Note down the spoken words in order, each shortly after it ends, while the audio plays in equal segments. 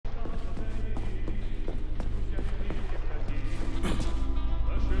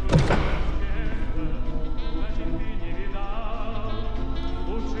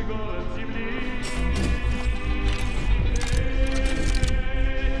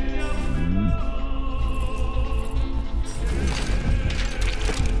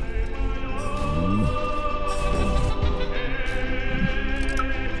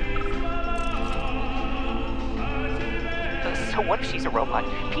So what if she's a robot?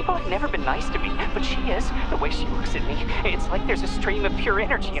 People have never been nice to me, but she is. The way she looks at me, it's like there's a stream of pure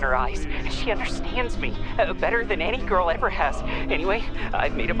energy in her eyes. She understands me better than any girl ever has. Anyway,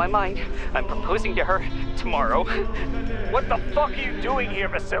 I've made up my mind. I'm proposing to her tomorrow. What the fuck are you doing here,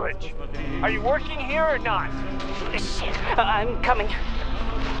 Vasilich? Are you working here or not? Shit, I'm coming.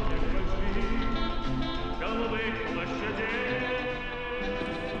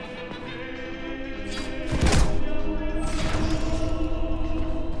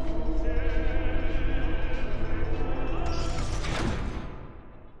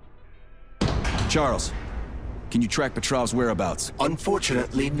 Charles, can you track Petrov's whereabouts?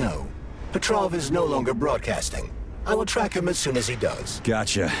 Unfortunately, no. Petrov is no longer broadcasting. I will track him as soon as he does.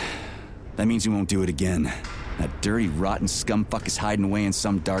 Gotcha. That means he won't do it again. That dirty, rotten scumfuck is hiding away in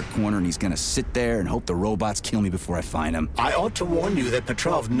some dark corner, and he's gonna sit there and hope the robots kill me before I find him. I ought to warn you that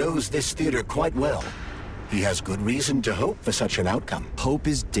Petrov knows this theater quite well. He has good reason to hope for such an outcome. Hope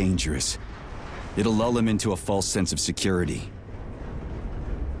is dangerous. It'll lull him into a false sense of security.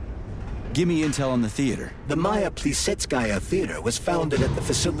 Give me intel on the theater. The Maya Plisetskaya Theater was founded at the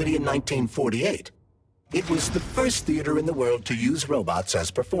facility in 1948. It was the first theater in the world to use robots as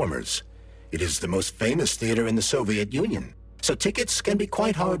performers. It is the most famous theater in the Soviet Union, so tickets can be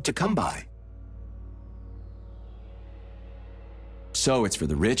quite hard to come by. So it's for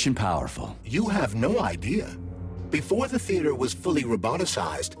the rich and powerful. You have no idea. Before the theater was fully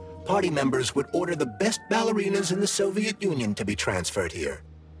roboticized, party members would order the best ballerinas in the Soviet Union to be transferred here.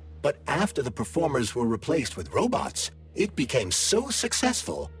 But after the performers were replaced with robots, it became so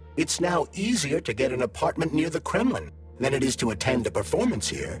successful, it's now easier to get an apartment near the Kremlin than it is to attend a performance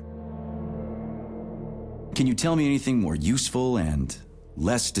here. Can you tell me anything more useful and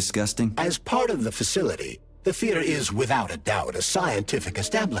less disgusting? As part of the facility, the theater is without a doubt a scientific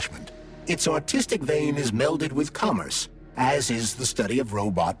establishment. Its artistic vein is melded with commerce, as is the study of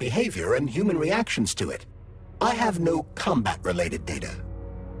robot behavior and human reactions to it. I have no combat-related data.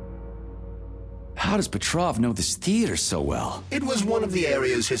 How does Petrov know this theater so well? It was one of the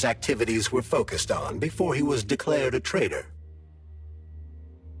areas his activities were focused on before he was declared a traitor.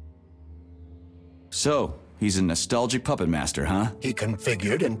 So, he's a nostalgic puppet master, huh? He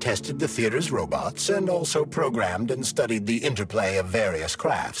configured and tested the theater's robots and also programmed and studied the interplay of various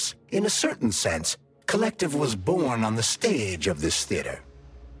crafts. In a certain sense, Kollektiv was born on the stage of this theater.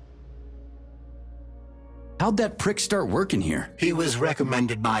 How'd that prick start working here? He was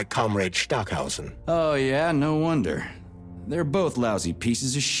recommended by Comrade Stockhausen. Oh yeah, no wonder. They're both lousy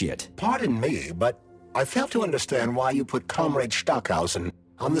pieces of shit. Pardon me, but I fail to understand why you put Comrade Stockhausen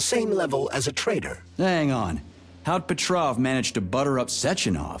on the same level as a traitor. Hang on. How'd Petrov manage to butter up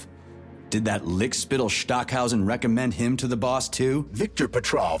Sechenov? Did that lick-spittle Stockhausen recommend him to the boss too? Viktor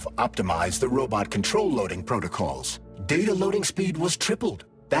Petrov optimized the robot control loading protocols. Data loading speed was tripled.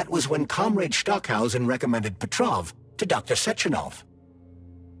 That was when Comrade Stockhausen recommended Petrov to Dr. Sechenov.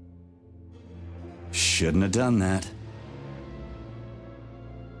 Shouldn't have done that.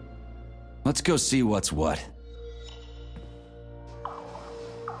 Let's go see what's what.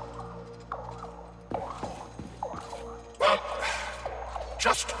 Well,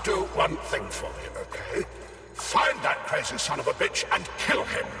 just do one thing for me, okay? Find that crazy son of a bitch and kill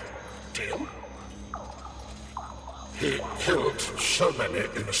him. Deal? He killed so many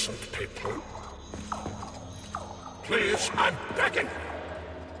innocent people. Please, I'm begging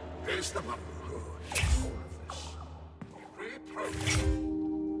you. He's the one who did all of this. Reproach.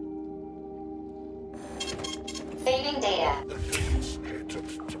 Saving data.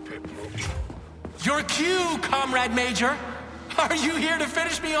 To people. Your cue, Comrade Major. Are you here to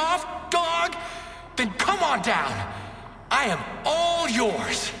finish me off, dog? Then come on down. I am all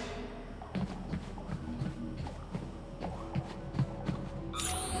yours.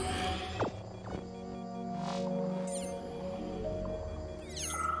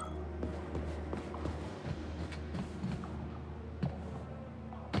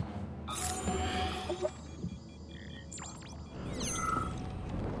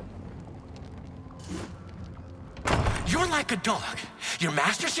 You're like a dog. Your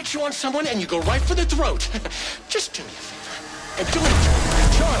master sticks you on someone and you go right for the throat. Just do me a favor. And do it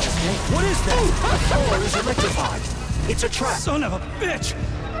in charge, okay? What is that? The floor is electrified. It's a trap. Son of a bitch!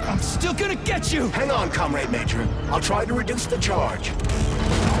 I'm still gonna get you! Hang on, Comrade Major. I'll try to reduce the charge.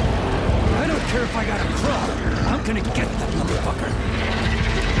 I don't care if I gotta crawl. I'm gonna get that motherfucker.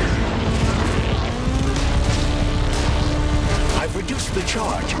 I've reduced the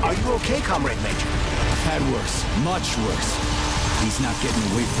charge. Are you okay, Comrade Major? I've had worse. Much worse. He's not getting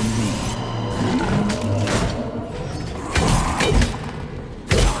away from me.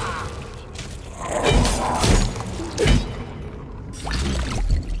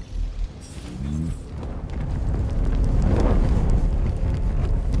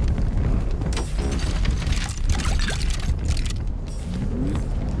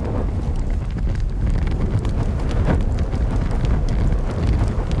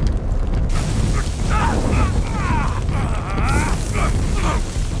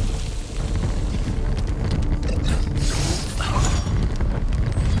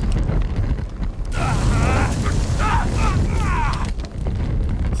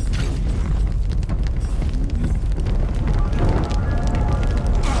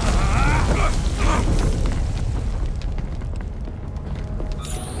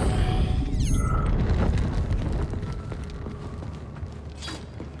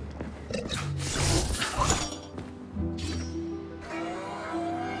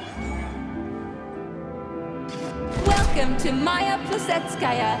 Welcome to Maya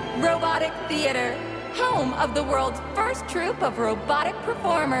Plissetskaya Robotic Theater, home of the world's first troupe of robotic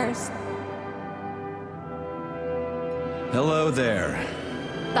performers. Hello there.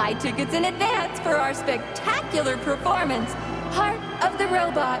 Buy tickets in advance for our spectacular performance, Heart of the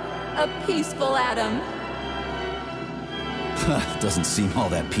Robot, a peaceful atom. Doesn't seem all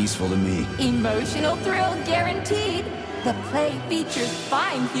that peaceful to me. Emotional thrill guaranteed. The play features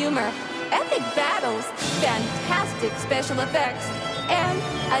fine humor, epic battles, fantastic special effects, and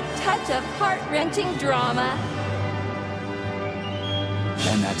a touch of heart-wrenching drama.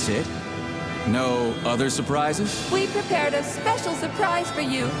 And that's it? No other surprises? We prepared a special surprise for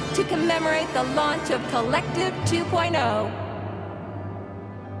you to commemorate the launch of Kollektiv 2.0.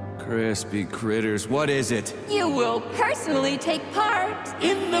 Crispy critters, what is it? You will personally take part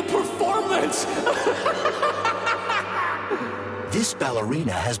In the performance! This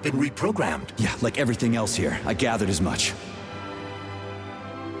ballerina has been reprogrammed. Yeah, like everything else here. I gathered as much.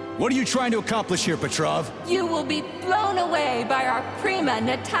 What are you trying to accomplish here, Petrov? You will be blown away by our prima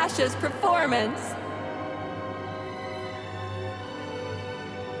Natasha's performance.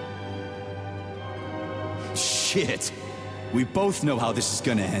 Shit. We both know how this is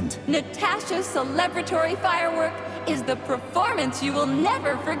gonna end. Natasha's celebratory firework is the performance you will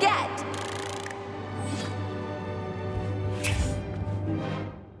never forget.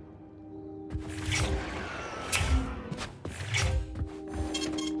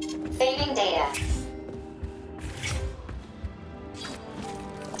 Saving data.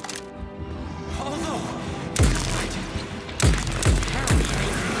 Oh no!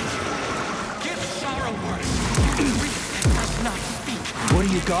 Give sorrow words. Grief that does not speak. What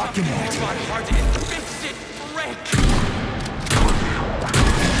are you gawking at? Robot heart and fix it break.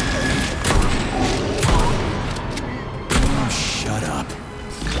 Oh, shut up.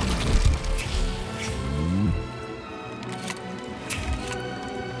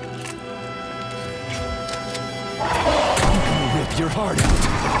 I'm gonna rip your heart out.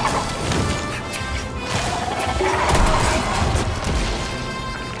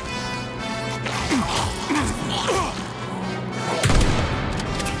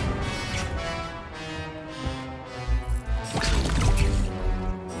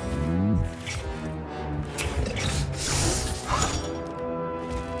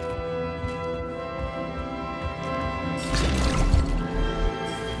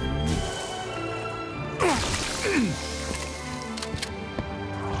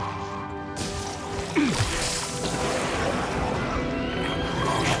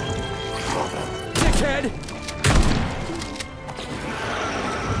 Dickhead!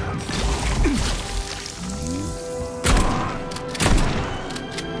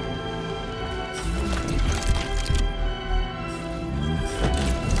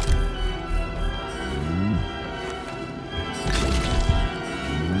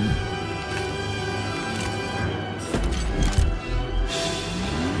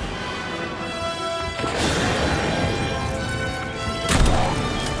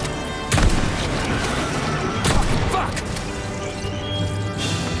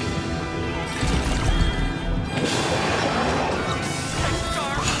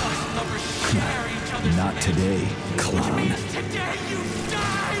 Not today, clown. Today you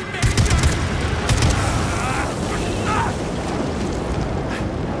die, Major!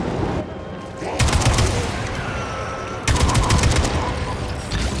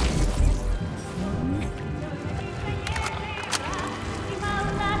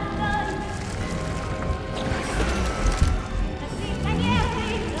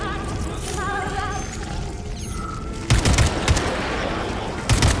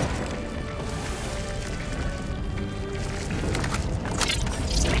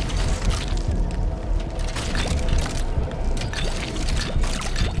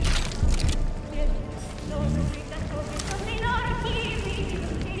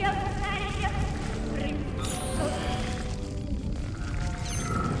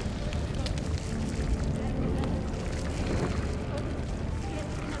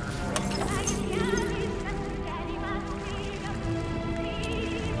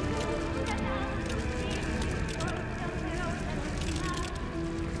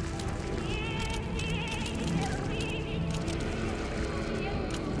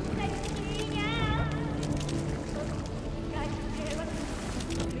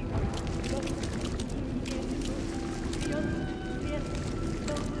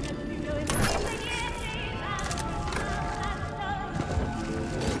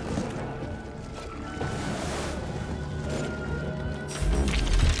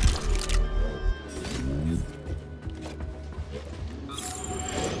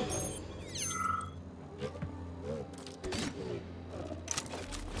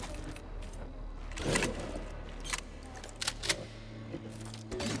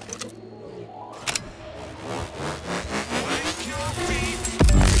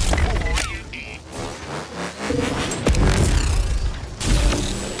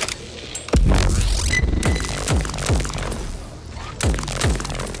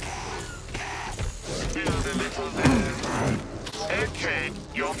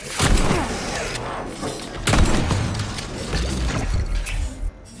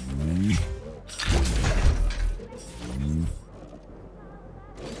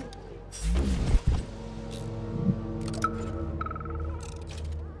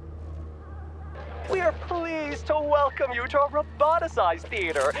 pleased to welcome you to our roboticized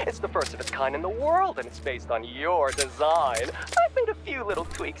theater. It's the first of its kind in the world, and it's based on your design. I've made a few little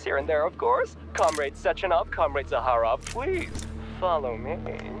tweaks here and there, of course. Comrade Sechenov, Comrade Zaharov, please follow me.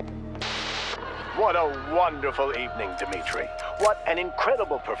 What a wonderful evening, Dmitry. What an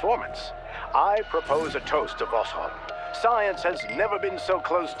incredible performance. I propose a toast to Vosholm. Science has never been so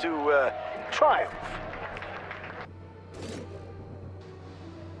close to, triumph.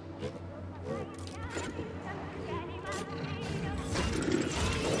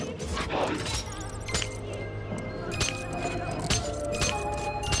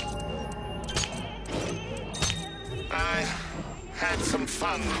 I had some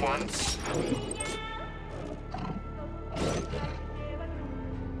fun once.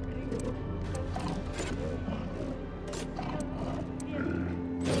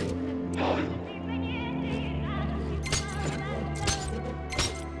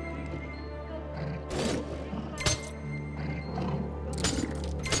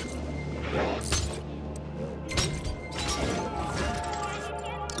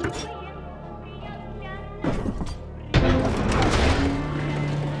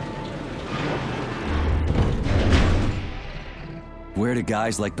 Where do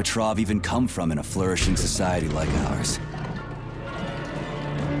guys like Petrov even come from in a flourishing society like ours?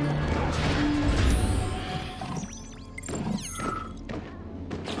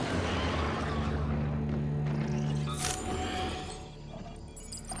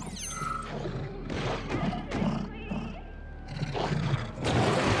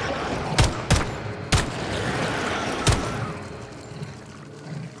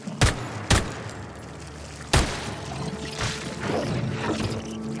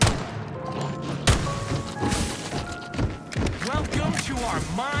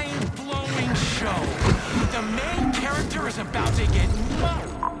 Mind-blowing show. The main character is about to get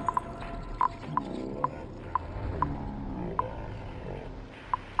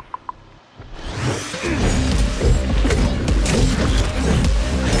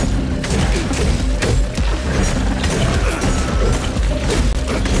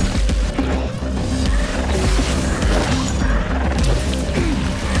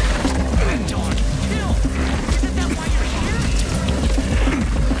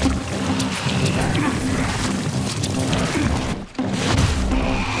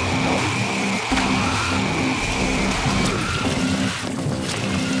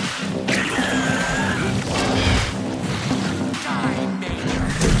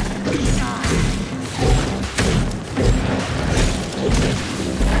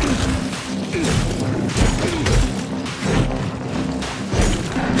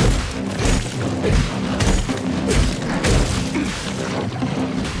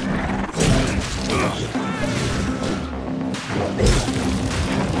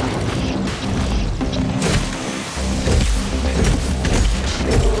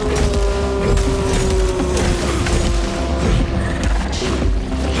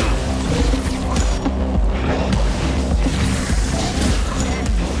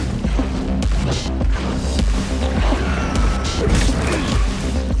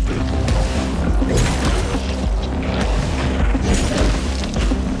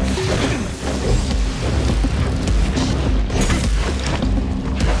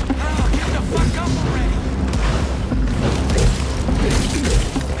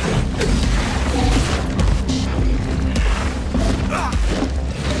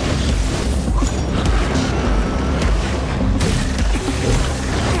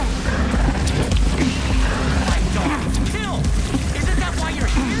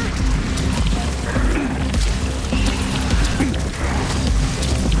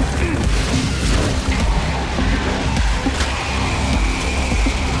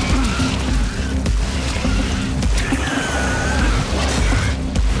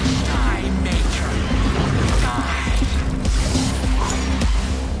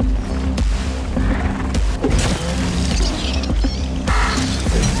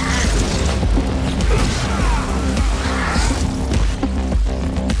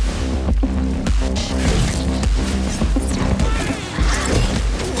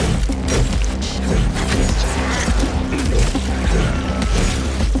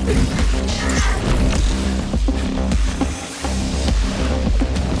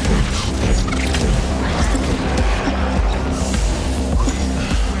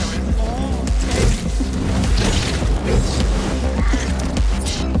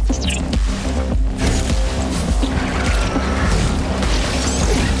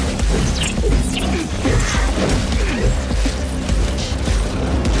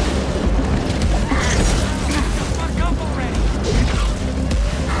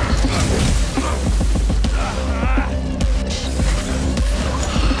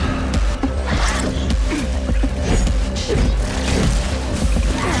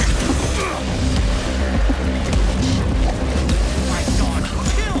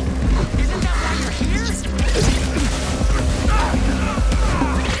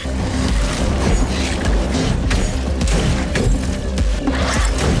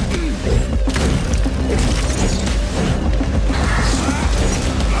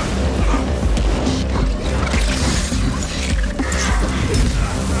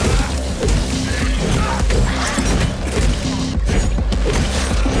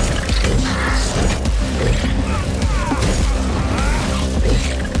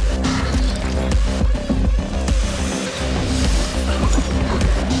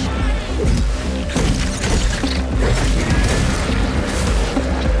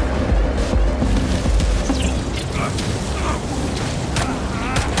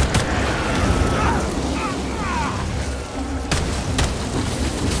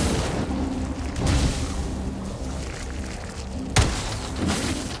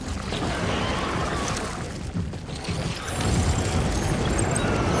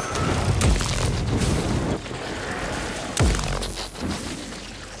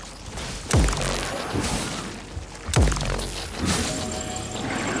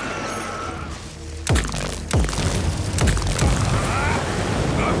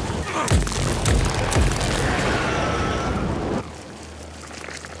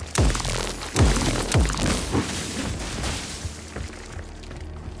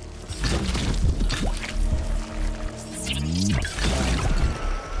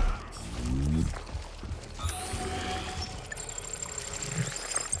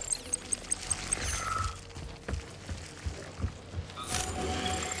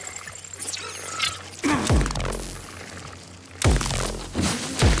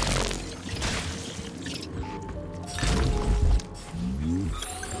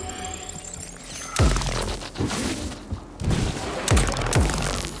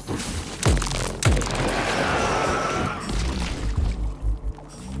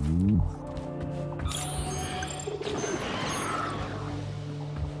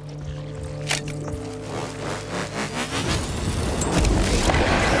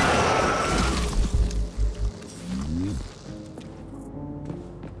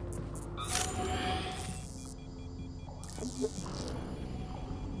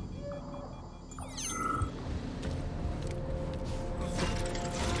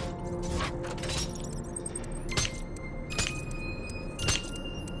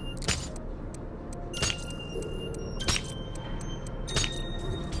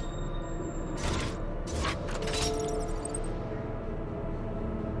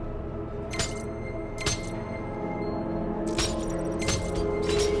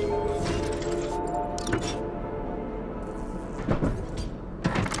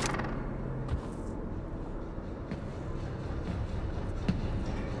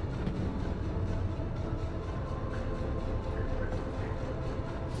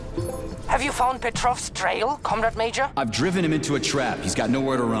you found Petrov's trail, Comrade Major? I've driven him into a trap. He's got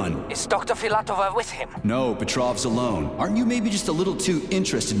nowhere to run. Is Dr. Filatova with him? No, Petrov's alone. Aren't you maybe just a little too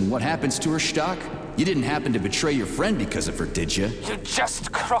interested in what happens to her, Stock? You didn't happen to betray your friend because of her, did you? You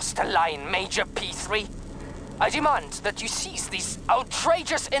just crossed a line, Major P3. I demand that you cease these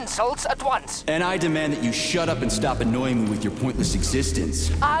outrageous insults at once. And I demand that you shut up and stop annoying me with your pointless existence.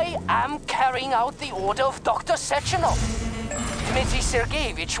 I am carrying out the order of Dr. Sechenov. Dmitry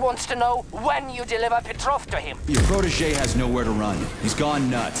Sergeyevich wants to know when you deliver Petrov to him. Your protege has nowhere to run. He's gone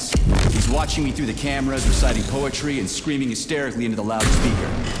nuts. He's watching me through the cameras, reciting poetry and screaming hysterically into the loudspeaker.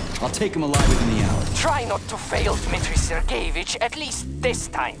 I'll take him alive within the hour. Try not to fail, Dmitry Sergeyevich, at least this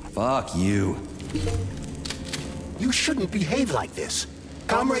time. Fuck you. You shouldn't behave like this.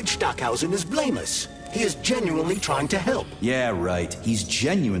 Comrade Stockhausen is blameless. He is genuinely trying to help. Yeah, right. He's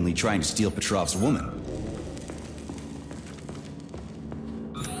genuinely trying to steal Petrov's woman.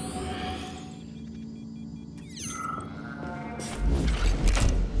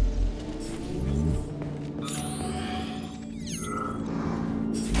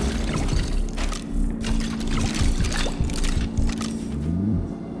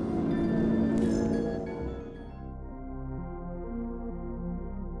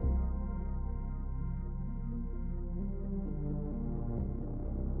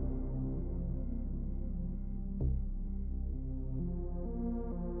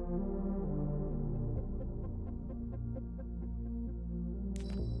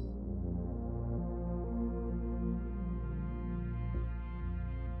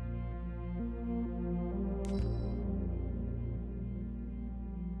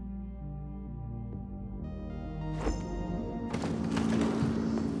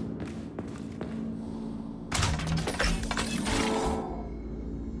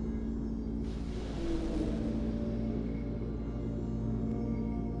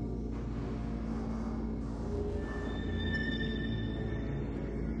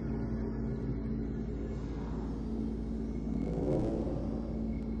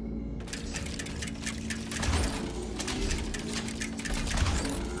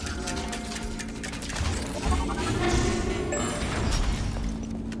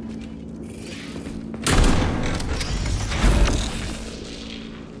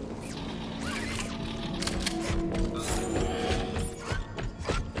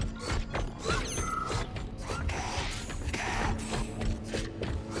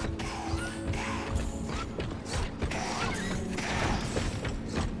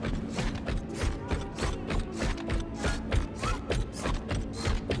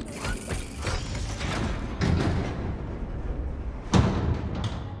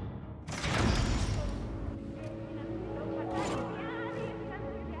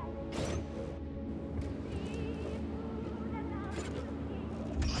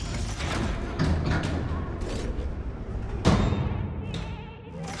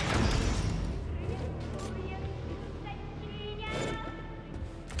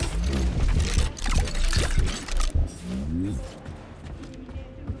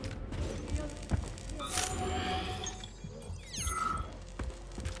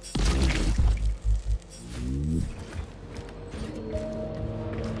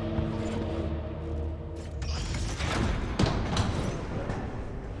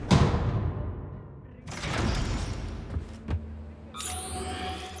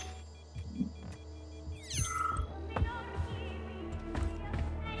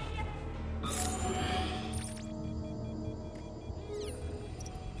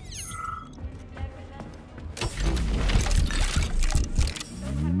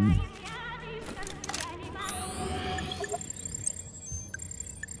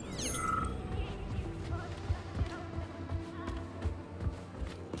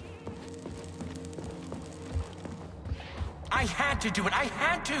 I had to do it. I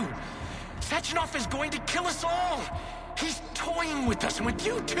had to. Sechenov is going to kill us all. He's toying with us and with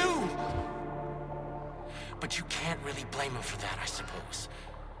you too. But you can't really blame him for that, I suppose.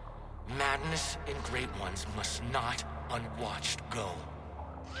 Madness in great ones must not unwatched go.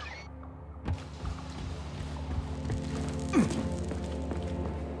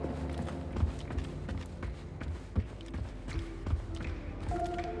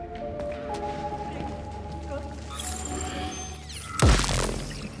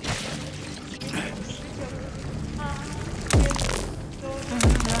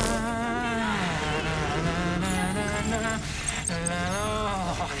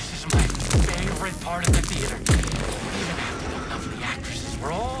 Part of the theater. Even after the lovely actresses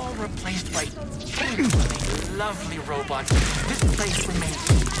were all replaced by painfully lovely robots, this place remains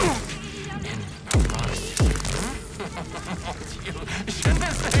in eroticism. Je ne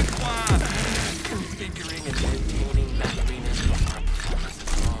sais quoi.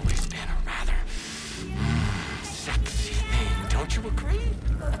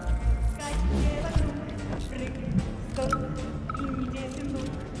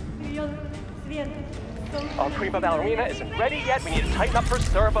 Our prima ballerina isn't ready yet. We need to tighten up her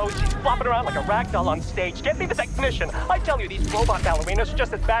servos. She's flopping around like a rag doll on stage. Get me the technician. I tell you, these robot ballerinas are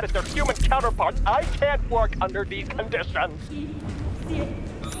just as bad as their human counterparts. I can't work under these conditions.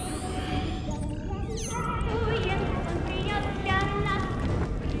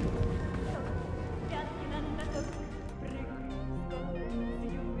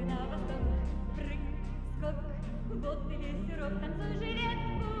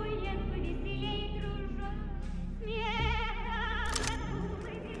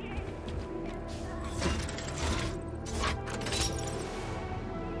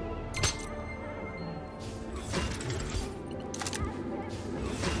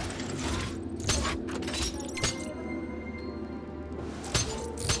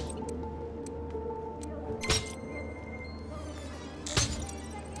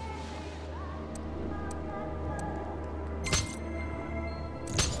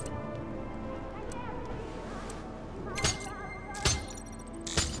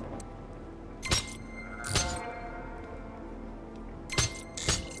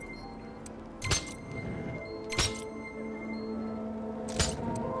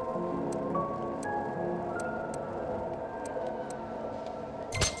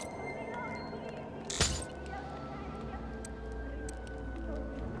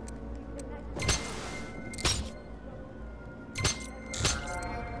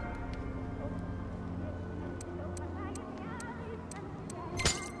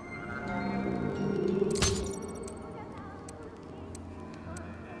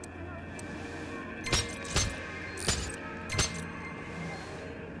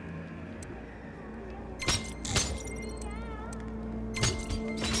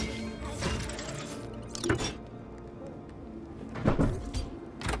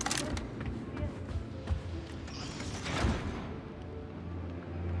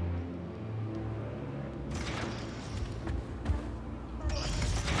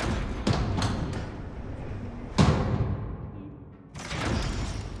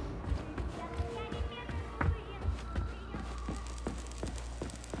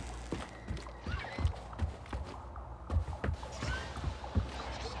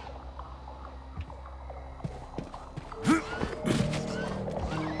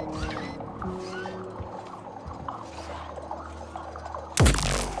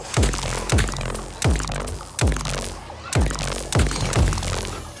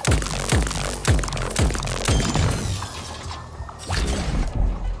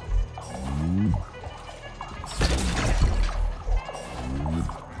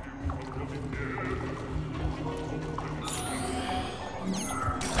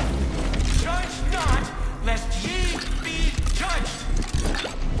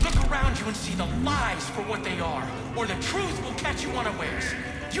 or the truth will catch you unawares.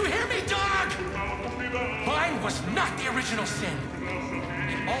 You hear me, dog? Mine was not the original sin.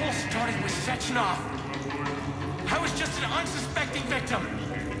 It all started with Sechenov. I was just an unsuspecting victim.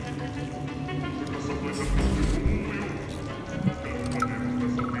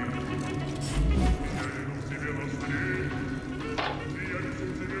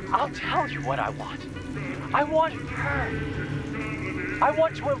 I'll tell you what I want. I want her. I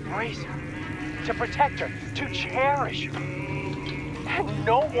want to embrace her, to protect her, to cherish her. And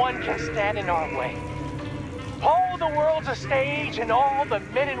no one can stand in our way. All the world's a stage and all the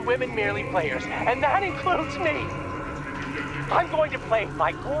men and women merely players, and that includes me. I'm going to play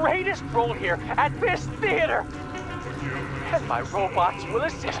my greatest role here at this theater. And my robots will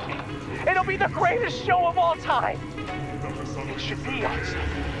assist me. It'll be the greatest show of all time. It should be on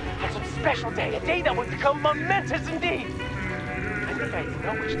some special day, a day that would become momentous indeed. I think I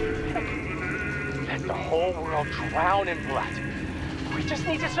know which day to pick. Let the whole world drown in blood. We just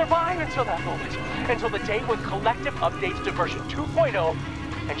need to survive until that moment. Until the day when Kollektiv updates to version 2.0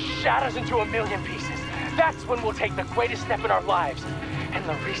 and shatters into a million pieces. That's when we'll take the greatest step in our lives. And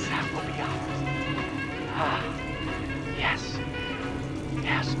the reset will be ours. Ah, yes.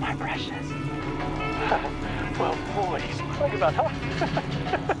 Yes, my precious. Well, what he's talking about, huh?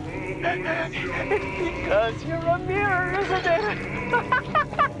 It's because you're a mirror, isn't it?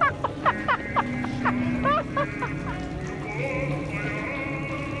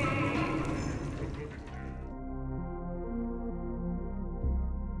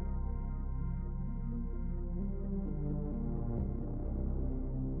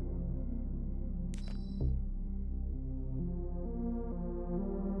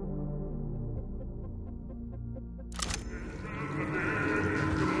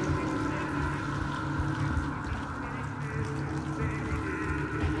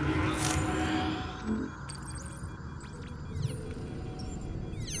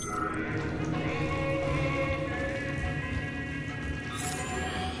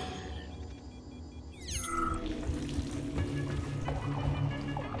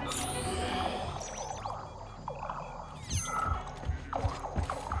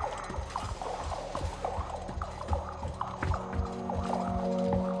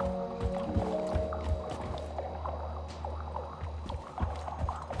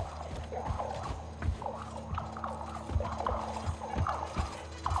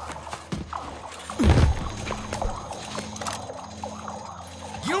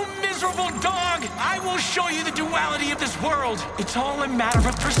 dog! I will show you the duality of this world. It's all a matter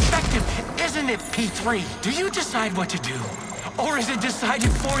of perspective, isn't it, P3? Do you decide what to do? Or is it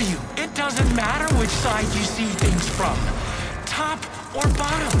decided for you? It doesn't matter which side you see things from. Top or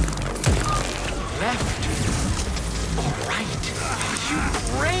bottom. Left or right. You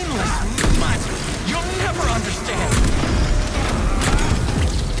brainless mutt! You'll never understand!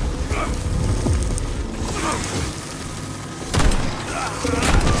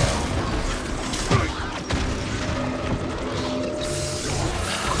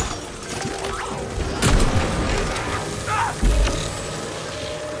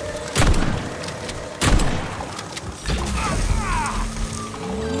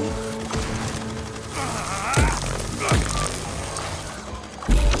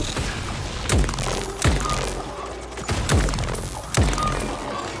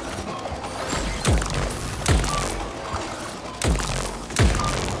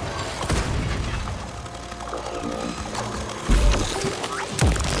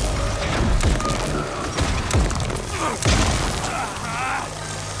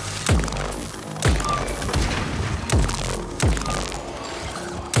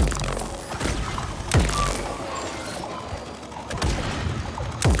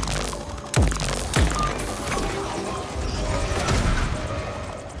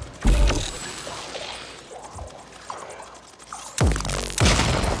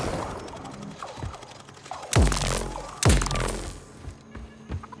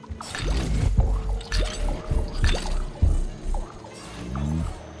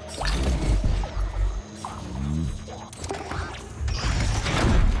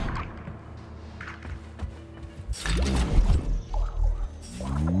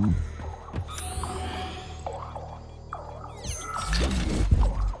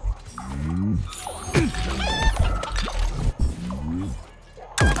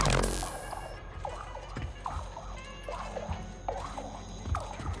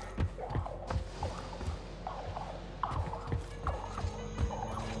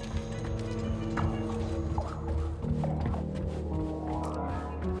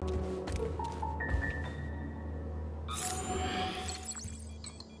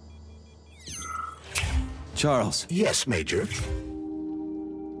 Charles. Yes, Major.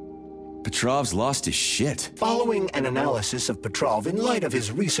 Petrov's lost his shit. Following an analysis of Petrov in light of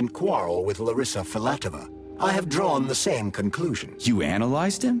his recent quarrel with Larissa Filatova, I have drawn the same conclusion. You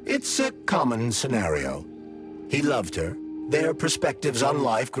analyzed him? It's a common scenario. He loved her. Their perspectives on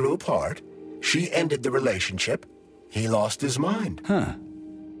life grew apart. She ended the relationship. He lost his mind. Huh.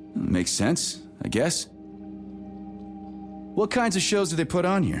 Makes sense, I guess. What kinds of shows do they put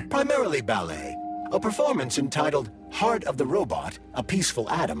on here? Primarily ballet. A performance entitled Heart of the Robot, A Peaceful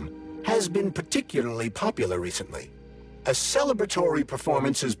Atom, has been particularly popular recently. A celebratory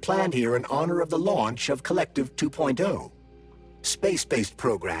performance is planned here in honor of the launch of Kollektiv 2.0. Space-based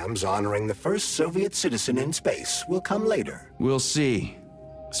programs honoring the first Soviet citizen in space will come later. We'll see.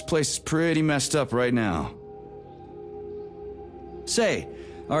 This place is pretty messed up right now. Say,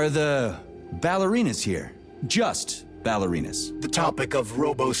 are the ballerinas here? Just ballerinas? The topic of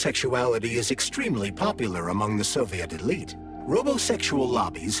robosexuality is extremely popular among the Soviet elite. Robosexual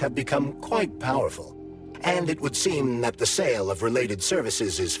lobbies have become quite powerful, and it would seem that the sale of related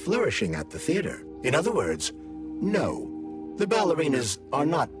services is flourishing at the theater. In other words, no, the ballerinas are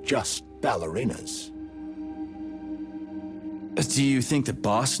not just ballerinas. Do you think the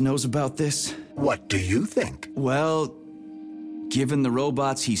boss knows about this? What do you think? Well, given the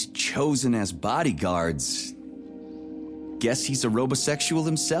robots he's chosen as bodyguards, guess he's a robosexual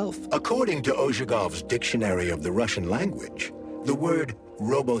himself. According to Ozhigov's Dictionary of the Russian Language, the word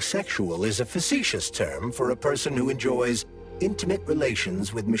robosexual is a facetious term for a person who enjoys intimate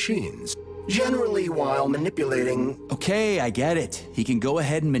relations with machines, generally while manipulating... Okay, I get it. He can go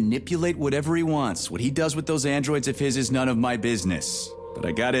ahead and manipulate whatever he wants. What he does with those androids of his is none of my business. But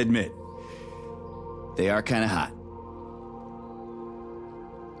I gotta admit, they are kinda hot.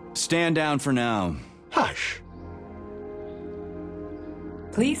 Stand down for now. Hush.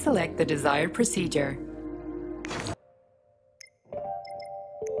 Please select the desired procedure.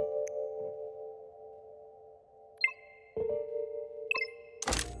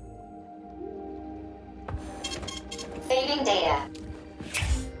 Saving data.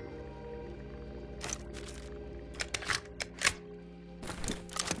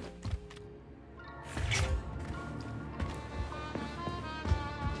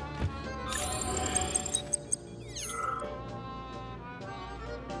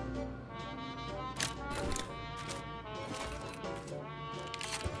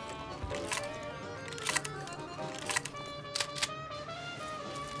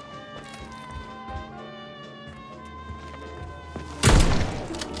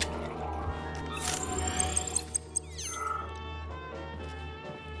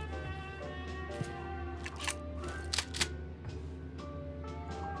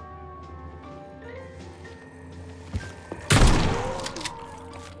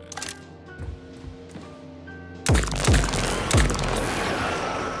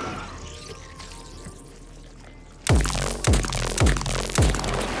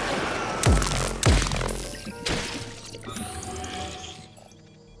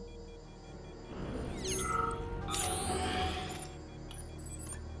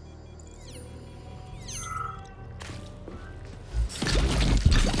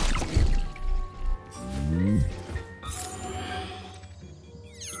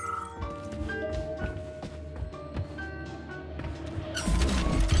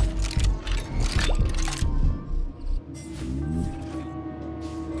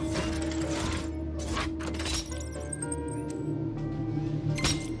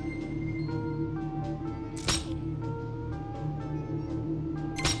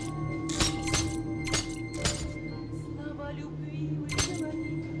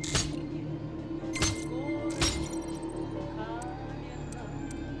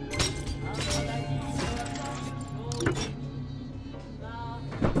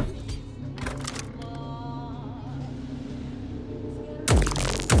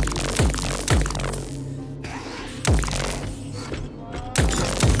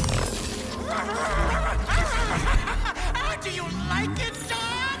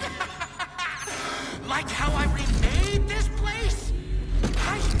 Like how I remade this place?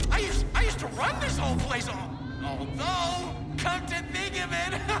 I used to run this whole place, although, come to think of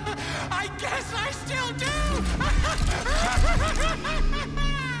it, I guess I still do!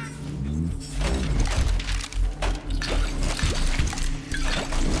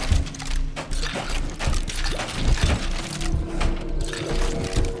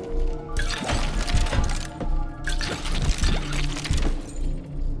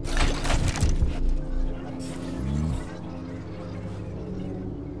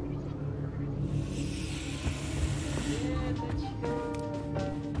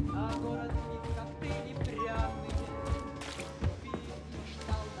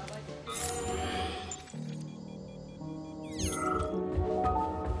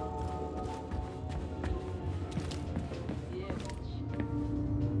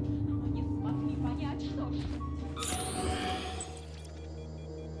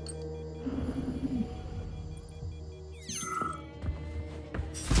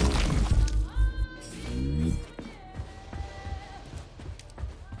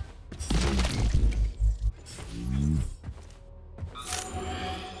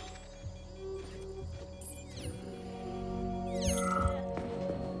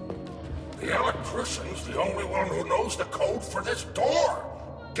 The electrician's the only one who knows the code for this door.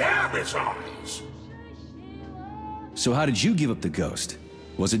 Damn his eyes! So how did you give up the ghost?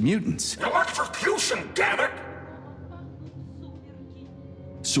 Was it mutants? Electrocution, damn it!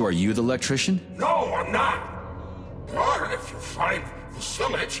 So are you the electrician? No, I'm not. But if you find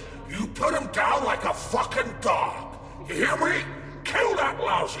Vasilich, you put him down like a fucking dog. You hear me? Kill that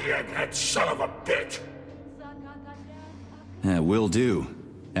lousy egghead son of a bitch! Will do.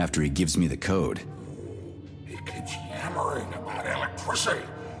 After he gives me the code. He keeps yammering about electricity.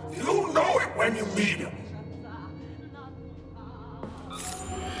 You'll know it when you meet him.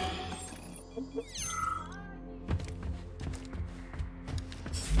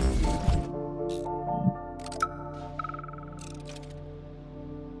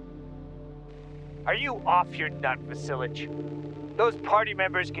 Are you off your nut, Vasilich? Those party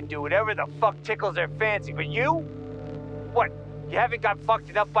members can do whatever the fuck tickles their fancy, but you? What? You haven't got fucked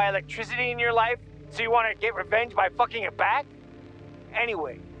enough by electricity in your life, so you want to get revenge by fucking it back?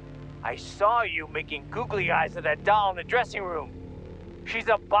 Anyway, I saw you making googly eyes at that doll in the dressing room. She's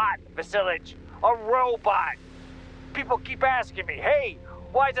a bot, Vasilich. A robot. People keep asking me, hey,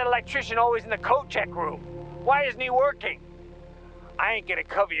 why is that electrician always in the coat check room? Why isn't he working? I ain't gonna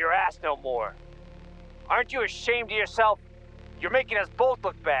cover your ass no more. Aren't you ashamed of yourself? You're making us both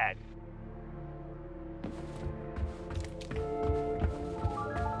look bad.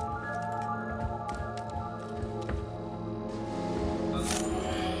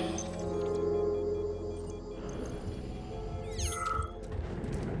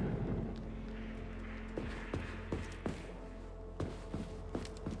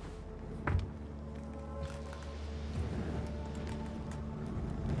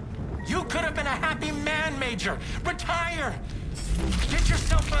 You could have been a happy man, Major. Retire. Get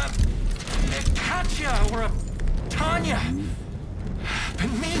yourself a Katya or a Tanya.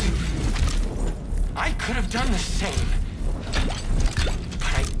 But me, I could have done the same.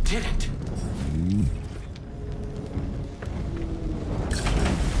 But I didn't.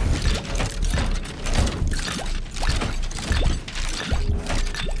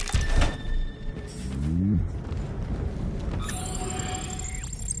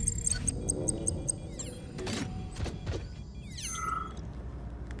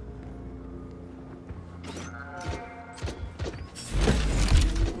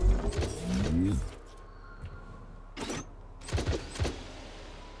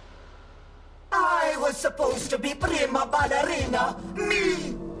 Supposed to be prima ballerina,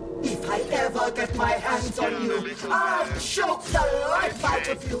 me! If I ever get my hands on you, I'll choke the life out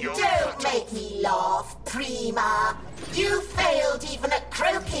of you! Don't make me laugh, Prima! You failed even at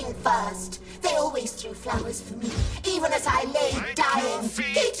croaking first! They always threw flowers for me, even as I lay dying!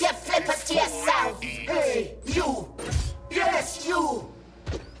 Keep your flippers to yourself! Hey, you! Yes, you!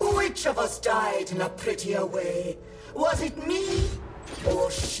 Which of us died in a prettier way? Was it me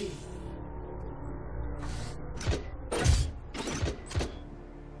or she?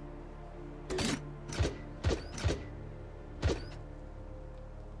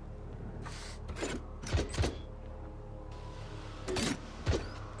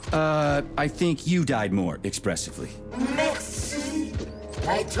 I think you died more expressively. Merci.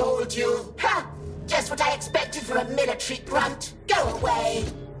 I told you. Ha! Just what I expected from a military grunt. Go away.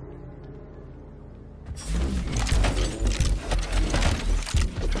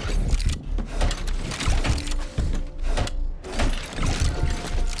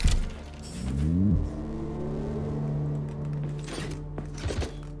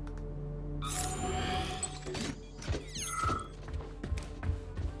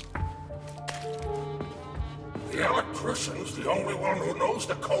 The electrician's the only one who knows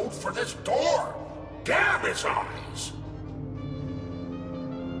the code for this door. Damn his eyes!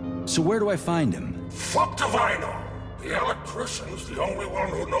 So where do I find him? Fuck if I know. The electrician's the only one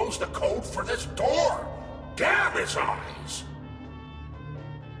who knows the code for this door. Damn his eyes!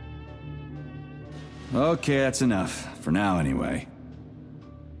 Okay, that's enough. For now, anyway.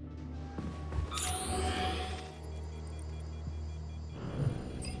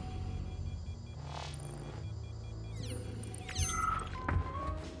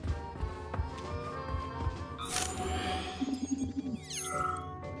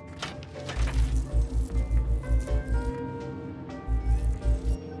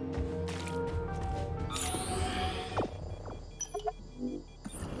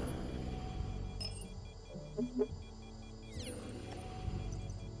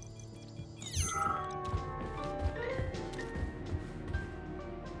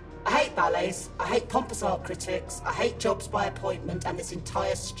 Ballets, I hate pompous art critics, I hate jobs by appointment and this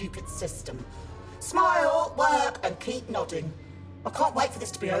entire stupid system. Smile, work, and keep nodding. I can't wait for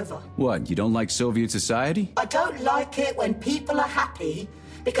this to be over. What, you don't like Soviet society? I don't like it when people are happy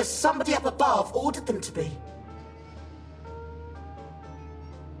because somebody up above ordered them to be.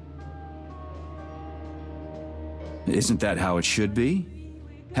 Isn't that how it should be?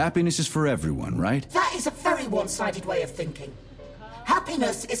 Happiness is for everyone, right? That is a very one-sided way of thinking.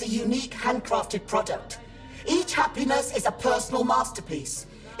 Happiness is a unique, handcrafted product. Each happiness is a personal masterpiece.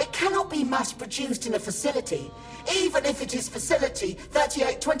 It cannot be mass-produced in a facility, even if it is facility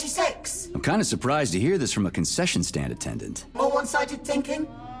 3826. I'm kind of surprised to hear this from a concession stand attendant. More one-sided thinking?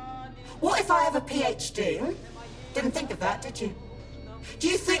 What if I have a PhD? Didn't think of that, did you? Do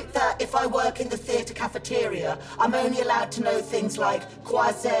you think that if I work in the theatre cafeteria, I'm only allowed to know things like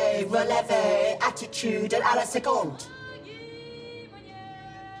croisé, relevé, attitude, and à la seconde?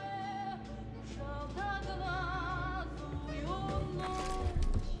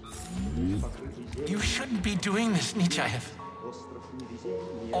 You shouldn't be doing this, Nechayev.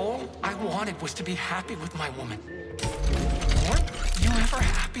 All I wanted was to be happy with my woman. Weren't you ever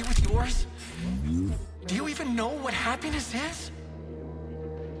happy with yours? Do you even know what happiness is?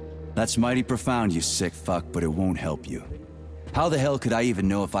 That's mighty profound, you sick fuck, but it won't help you. How the hell could I even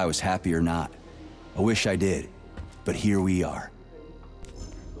know if I was happy or not? I wish I did, but here we are.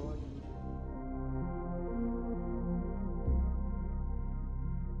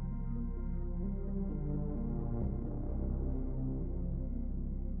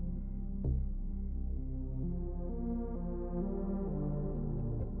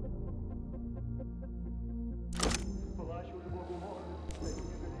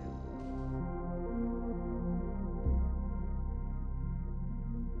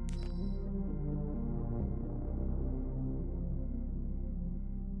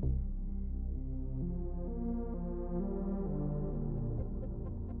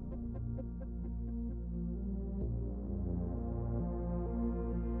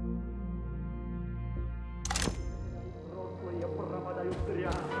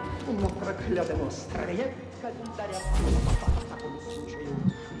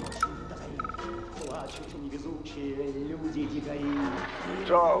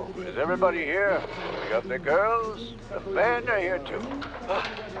 So, is everybody here? We got the girls. The men are here too.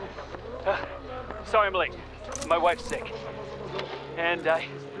 Sorry I'm late. My wife's sick. And I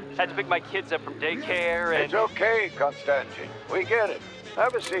had to pick my kids up from daycare and... It's okay, Konstantin. We get it.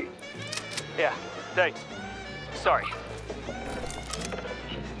 Have a seat. Yeah, thanks. Sorry.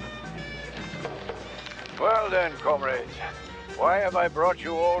 Well then, comrades. Why have I brought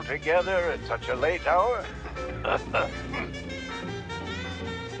you all together at such a late hour?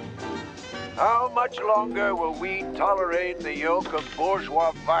 How much longer will we tolerate the yoke of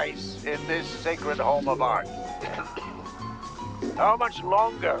bourgeois vice in this sacred home of art? How much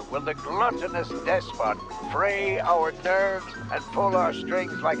longer will the gluttonous despot fray our nerves and pull our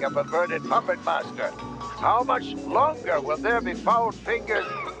strings like a perverted puppet master? How much longer will there be foul fingers?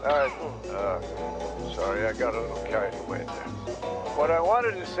 Sorry, I got a little carried away there. What I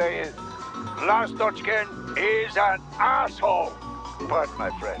wanted to say is, Lastochkin is an asshole. Pardon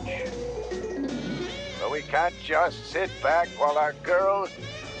my French. But we can't just sit back while our girls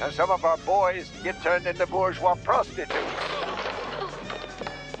and some of our boys get turned into bourgeois prostitutes.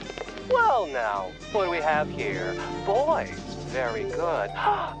 Well now, what do we have here? Boys, very good.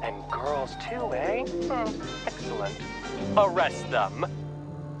 And girls too, eh? Excellent. Arrest them.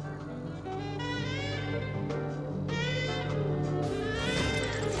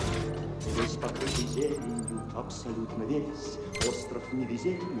 Весь покрытый зеленью, абсолютно весь. Остров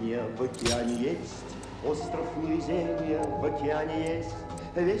невезения в океане есть. Остров невезения в океане есть.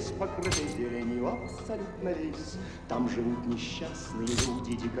 весь покрытый зеленью, абсолютно весь. Там живут несчастные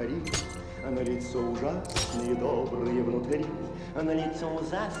люди-дикари, а на лицо ужасные добрые внутри, а на лицо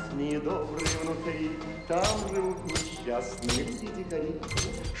ужасные добрые внутри. Там живут несчастные люди-дикари.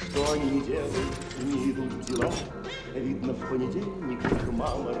 Что они не делают, не идут дела. Видно, в понедельник их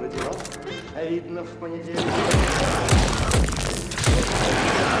мама родила. Видно, в понедельник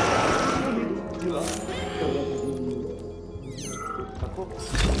идут дела.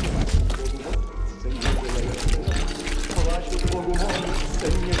 Плачут Богу молятся,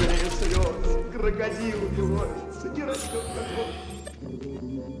 не жалея слез. Крокодил ловится, не растет как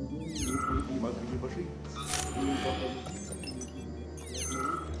не могли бы жить.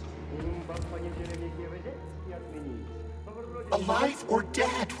 Alive or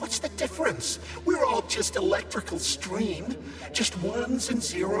dead, what's the difference? We're all just electrical stream. Just ones and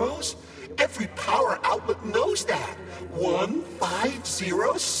zeros. Every power outlet knows that. 1, 5,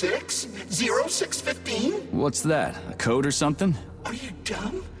 0, 6, 0, 6, 15. What's that? A code or something? Are you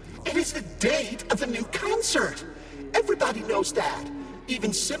dumb? It is the date of the new concert. Everybody knows that.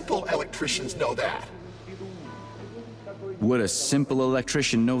 Even simple electricians know that. Would a simple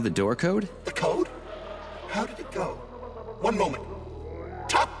electrician know the door code? The code? How did it go? One moment.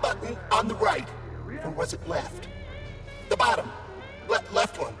 Top button on the right. Or was it left? The bottom.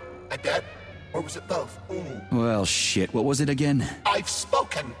 Left one. I bet. Or was it both? Well, shit. What was it again? I've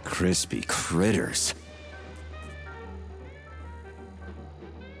spoken. Crispy critters.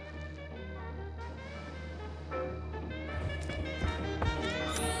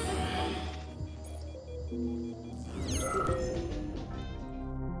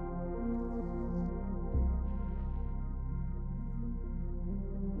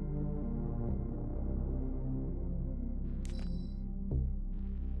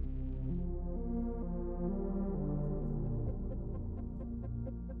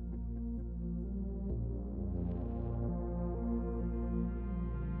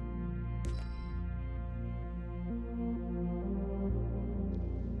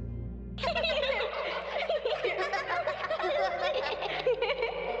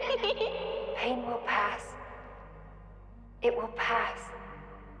 Pain will pass. It will pass.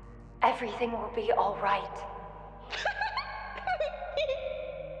 Everything will be all right.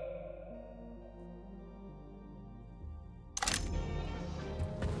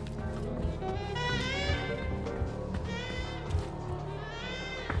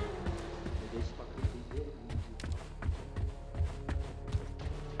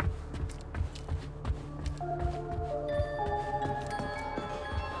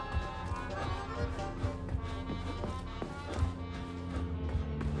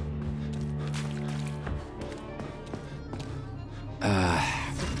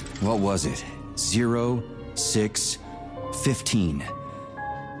 What was it? 0, 6, 15.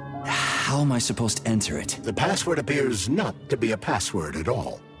 How am I supposed to enter it? The password appears not to be a password at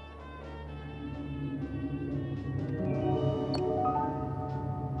all.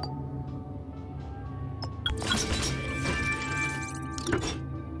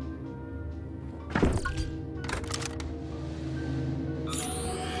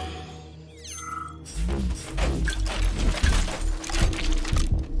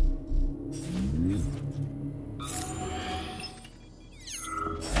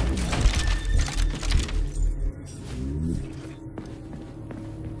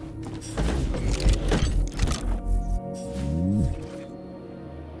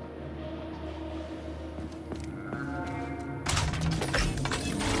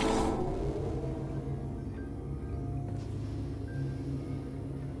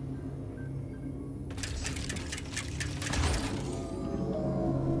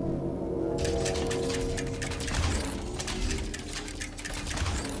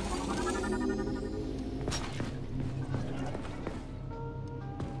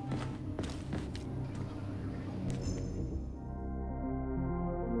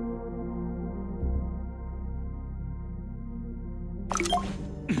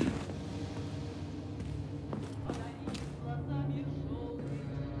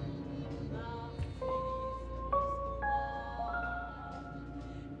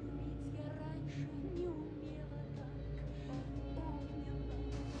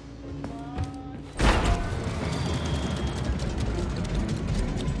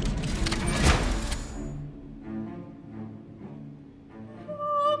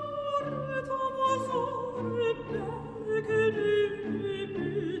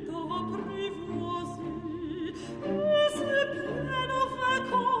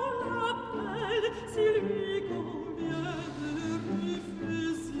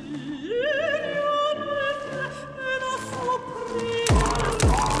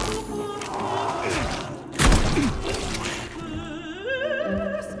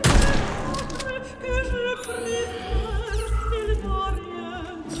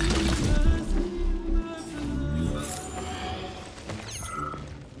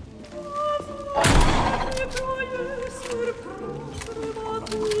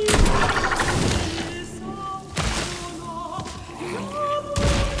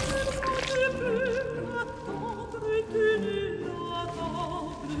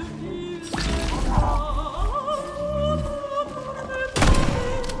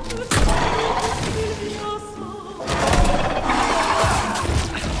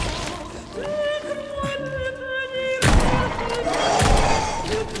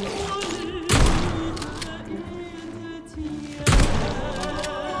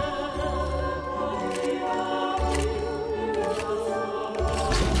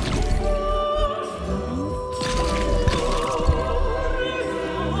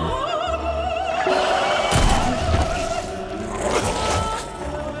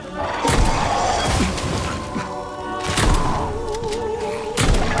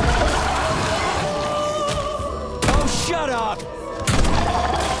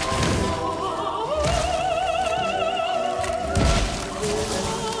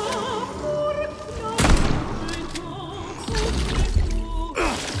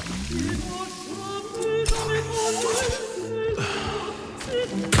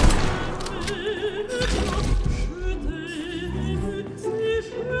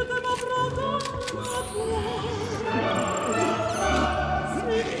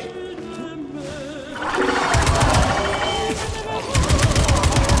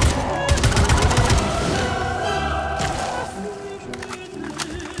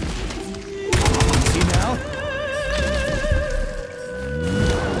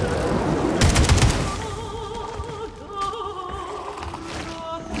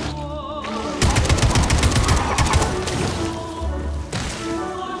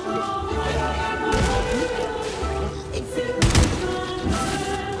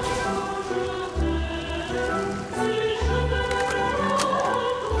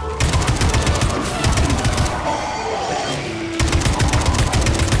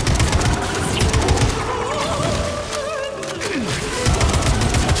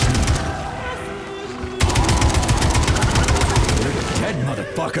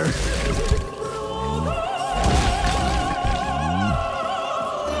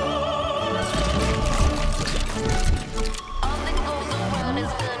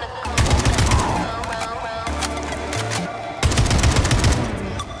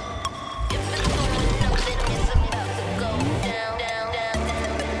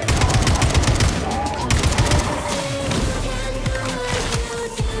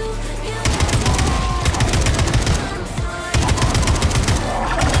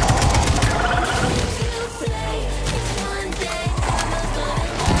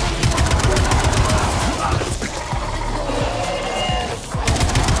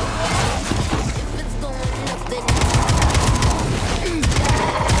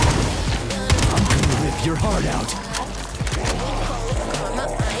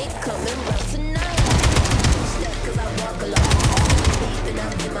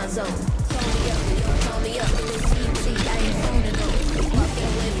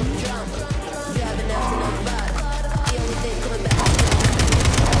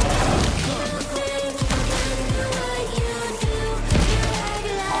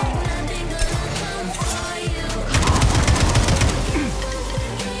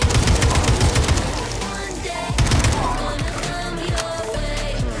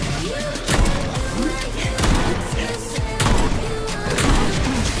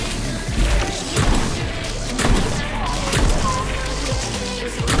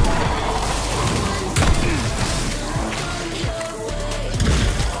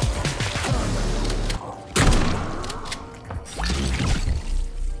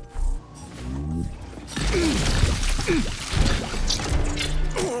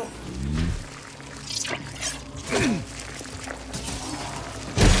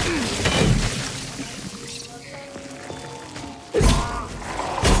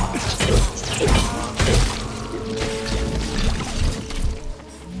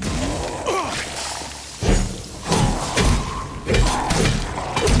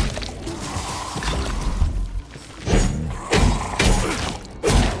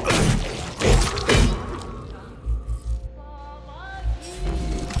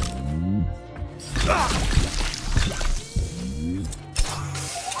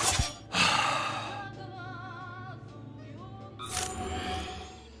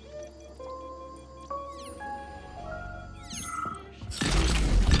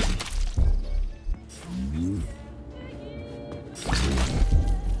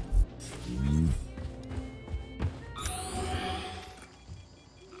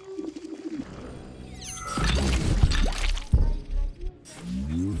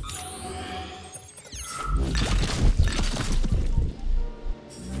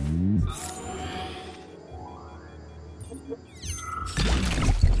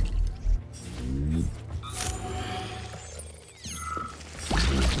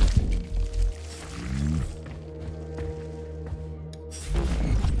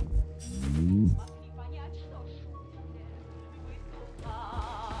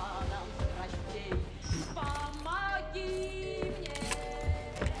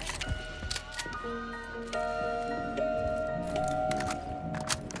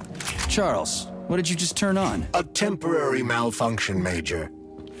 Charles, what did you just turn on? A temporary malfunction, Major.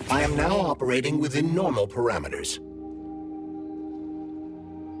 I am now operating within normal parameters.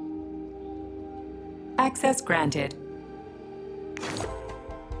 Access granted.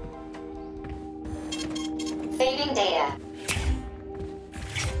 Saving data.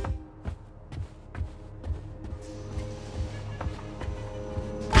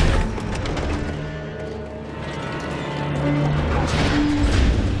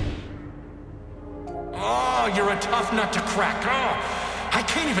 Oh, you're a tough nut to crack. Oh, I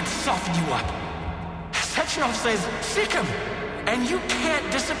can't even soften you up. Sechenov says sick him, and you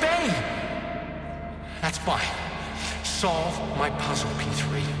can't disobey. That's fine. Solve my puzzle,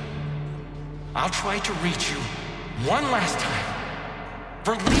 P3. I'll try to reach you one last time.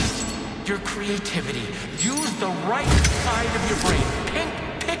 Release your creativity. Use the right side of your brain.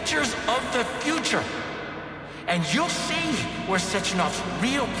 Paint pictures of the future. And you'll see where Sechenov's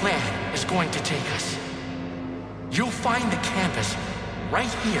real plan is going to take us. You'll find the canvas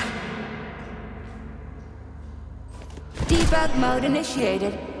right here. Debug mode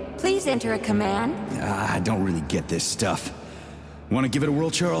initiated. Please enter a command. I don't really get this stuff. Want to give it a whirl,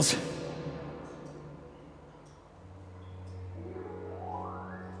 Charles?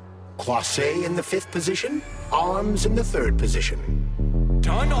 Croisset in the 5th position, arms in the 3rd position.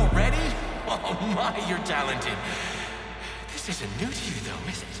 Done already? Oh my, you're talented. This isn't new to you though,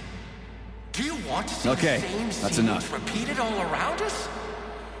 is it? Do you want to see the same scenes repeated all around us?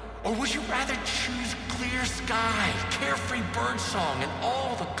 Or would you rather choose clear sky, carefree birdsong, and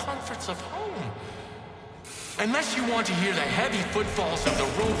all the comforts of home? Unless you want to hear the heavy footfalls of the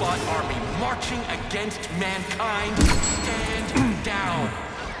robot army marching against mankind, stand down.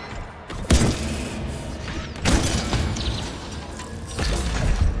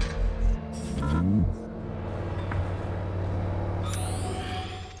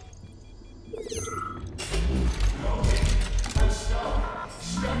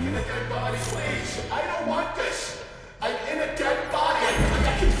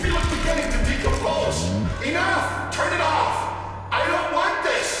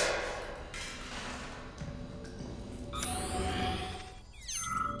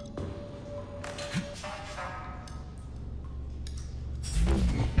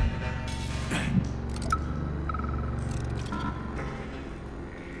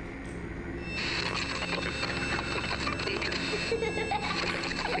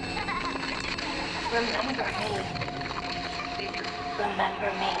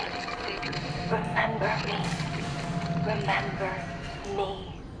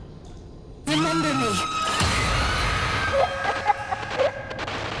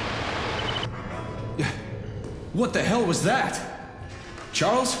 What the hell was that?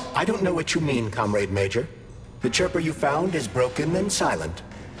 Charles? I don't know what you mean, Comrade Major. The chirper you found is broken and silent.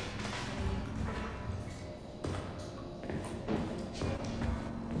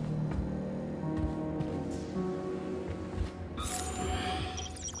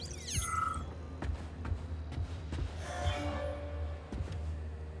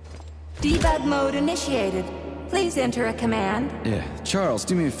 Debug mode initiated. Please enter a command. Yeah, Charles,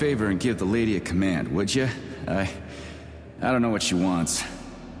 do me a favor and give the lady a command, would you? I don't know what she wants.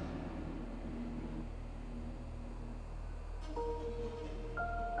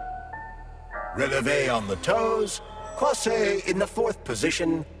 Releve on the toes, Croisset in the 4th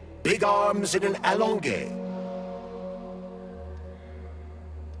position, big arms in an allongé.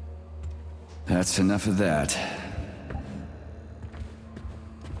 That's enough of that.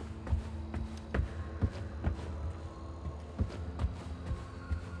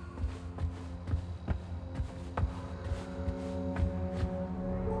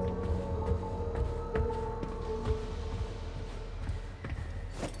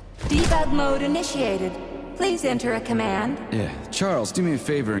 Debug mode initiated. Please enter a command. Yeah, Charles, do me a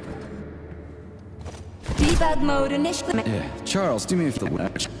favor. Debug mode initiated. Yeah, Charles, do me a favor.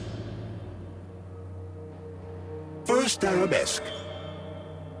 First arabesque.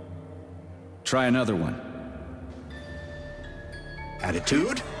 Try another one.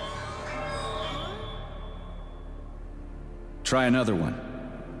 Attitude. Try another one.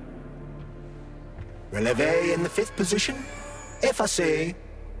 Releve in the 5th position, effacé,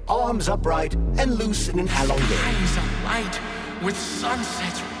 arms upright and loose in an allongé. Eyes alight with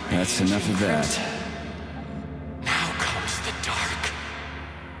sunsets. That's enough of that. Now comes the dark.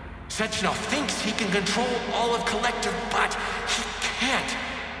 Sechenov thinks he can control all of Kollektiv, but he can't.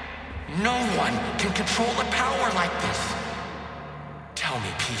 No one can control a power like this. Tell me,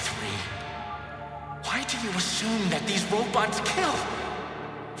 P3, why do you assume that these robots kill?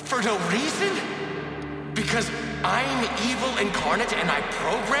 For no reason? Because I'm evil incarnate and I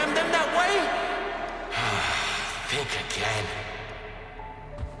program them that way? Think again.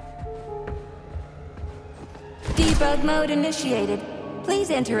 Debug mode initiated. Please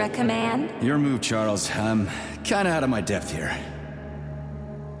enter a command. Your move, Charles. I'm kinda out of my depth here.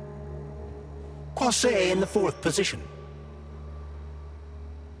 Croisset in the 4th position.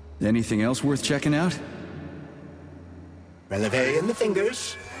 Anything else worth checking out? Releve in the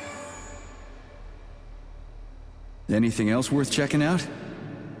fingers. Anything else worth checking out?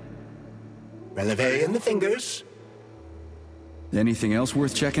 Releve in the fingers. Anything else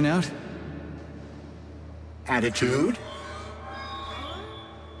worth checking out? Attitude?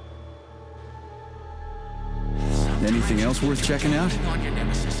 Anything else worth checking out? On your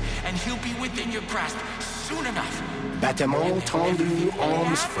nemesis, and he'll be within your grasp soon enough. Bâtiment tendu,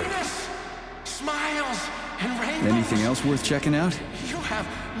 arms free. Smiles and rainbows. Anything else worth checking out? You have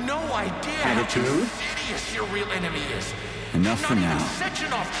no idea Attitude? how insidious your real enemy is. Enough for now. Not even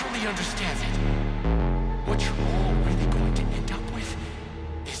Sechenov truly understands it. What you're all really going to end up with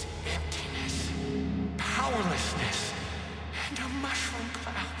is emptiness, powerlessness, and a mushroom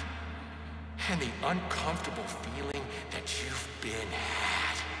cloud. And the uncomfortable feeling that you've been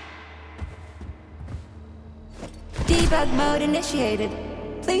had. Debug mode initiated.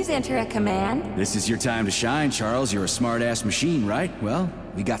 Please enter a command. This is your time to shine, Charles. You're a smart-ass machine, right? Well,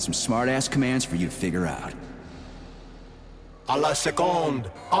 we got some smart-ass commands for you to figure out. A la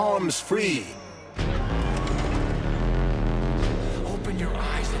seconde, arms free. Open your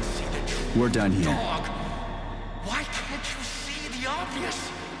eyes and see the truth. We're done here. Dog, why can't you see the obvious?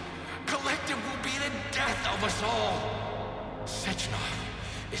 Kollektiv will be the death of us all. Sechenov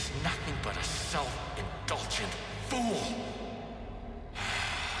is nothing but a self-indulgent fool.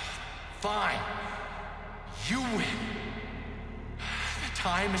 Fine. You win. The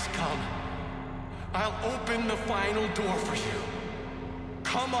time has come. I'll open the final door for you.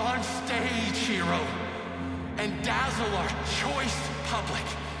 Come on stage, hero, and dazzle our choice public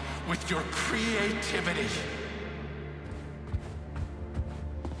with your creativity.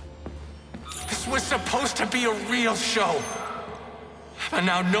 This was supposed to be a real show. But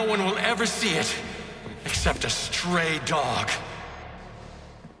now no one will ever see it, except a stray dog.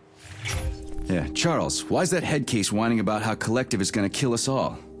 Yeah, Charles, why's that head case whining about how Kollektiv is gonna kill us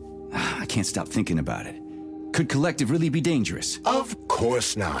all? I can't stop thinking about it. Could Kollektiv really be dangerous? Of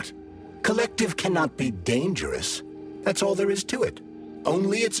course not. Kollektiv cannot be dangerous. That's all there is to it.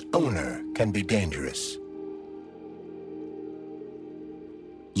 Only its owner can be dangerous.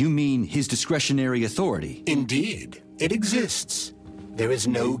 You mean his discretionary authority? Indeed. It exists. There is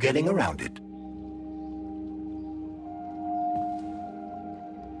no getting around it.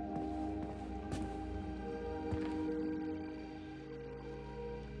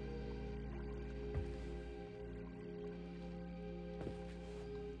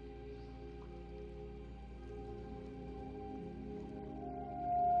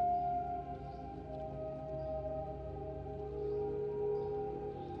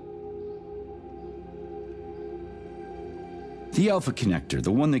 The Alpha Connector,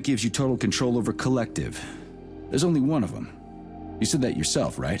 the one that gives you total control over Kollektiv. There's only one of them. You said that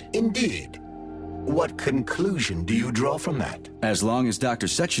yourself, right? Indeed. What conclusion do you draw from that? As long as Dr.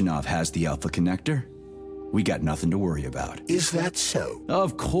 Sechenov has the Alpha Connector, we got nothing to worry about. Is that so?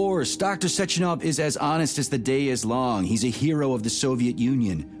 Of course. Dr. Sechenov is as honest as the day is long. He's a hero of the Soviet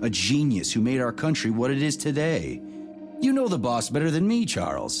Union, a genius who made our country what it is today. You know the boss better than me,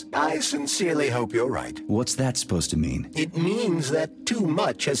 Charles. I sincerely hope you're right. What's that supposed to mean? It means that too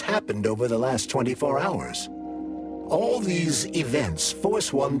much has happened over the last 24 hours. All these events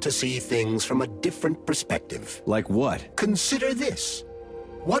force one to see things from a different perspective. Like what? Consider this.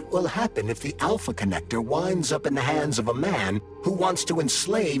 What will happen if the Alpha Connector winds up in the hands of a man who wants to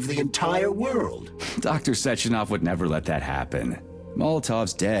enslave the entire world? Dr. Sechenov would never let that happen.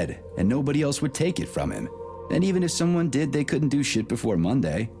 Molotov's dead, and nobody else would take it from him. And even if someone did, they couldn't do shit before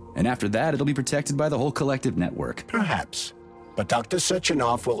Monday. And after that, it'll be protected by the whole Kollektiv network. Perhaps. But Dr.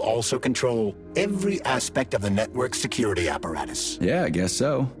 Sechenov will also control every aspect of the network security apparatus. Yeah, I guess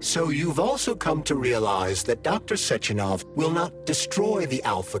so. So you've also come to realize that Dr. Sechenov will not destroy the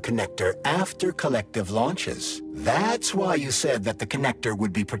Alpha Connector after Kollektiv launches. That's why you said that the connector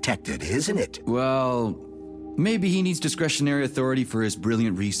would be protected, isn't it? Well, maybe he needs discretionary authority for his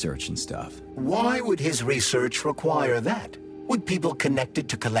brilliant research and stuff. Why would his research require that? Would people connected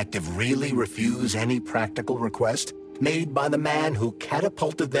to Kollektiv really refuse any practical request made by the man who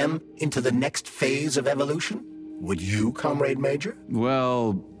catapulted them into the next phase of evolution? Would you, Comrade Major?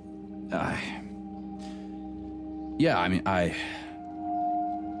 Well, yeah, I mean,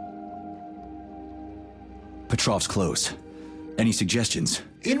 Petrov's closed. Any suggestions?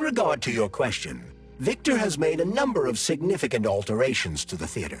 In regard to your question, Victor has made a number of significant alterations to the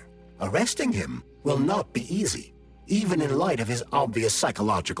theater. Arresting him will not be easy, even in light of his obvious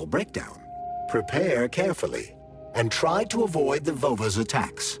psychological breakdown. Prepare carefully, and try to avoid the Vova's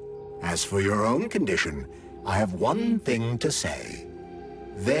attacks. As for your own condition, I have one thing to say.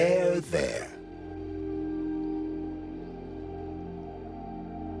 There.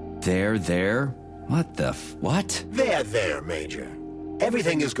 There? What the what? There, Major.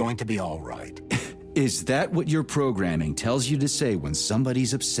 Everything is going to be all right. Is that what your programming tells you to say when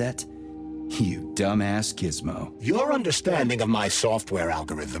somebody's upset? You dumbass gizmo. Your understanding of my software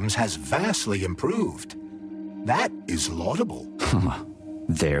algorithms has vastly improved. That is laudable.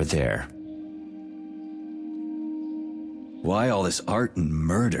 There. Why all this art and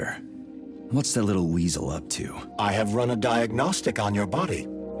murder? What's that little weasel up to? I have run a diagnostic on your body.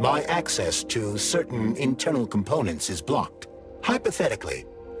 My access to certain internal components is blocked. Hypothetically,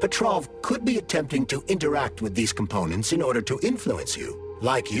 Petrov could be attempting to interact with these components in order to influence you.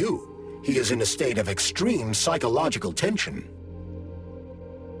 Like you, he is in a state of extreme psychological tension.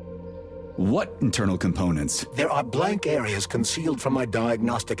 What internal components? There are blank areas concealed from my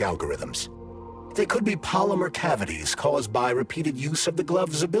diagnostic algorithms. They could be polymer cavities caused by repeated use of the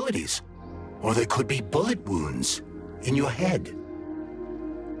glove's abilities. Or they could be bullet wounds in your head.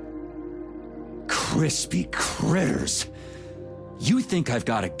 Crispy critters! You think I've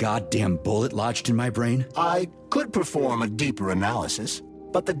got a goddamn bullet lodged in my brain? I could perform a deeper analysis,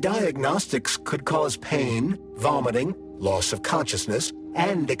 but the diagnostics could cause pain, vomiting, loss of consciousness,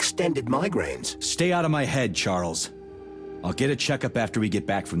 and extended migraines. Stay out of my head, Charles. I'll get a checkup after we get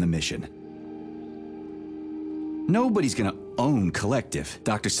back from the mission. Nobody's gonna own Kollektiv.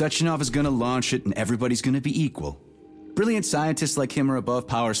 Dr. Sechenov is gonna launch it and everybody's gonna be equal. Brilliant scientists like him are above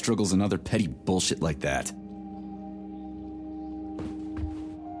power struggles and other petty bullshit like that.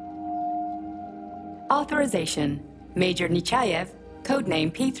 Authorization. Major Nechayev,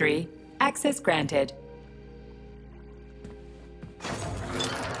 codename P3, access granted.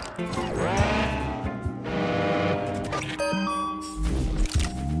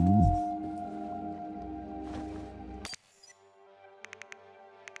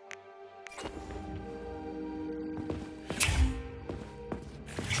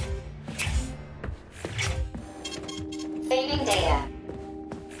 Saving data.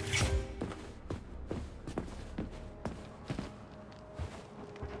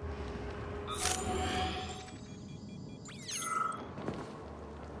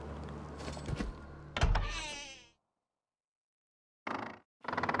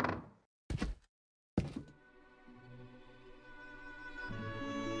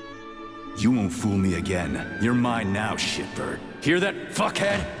 You won't fool me again. You're mine now, shitbird. Hear that,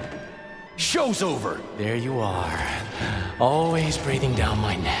 fuckhead? Show's over! There you are. Always breathing down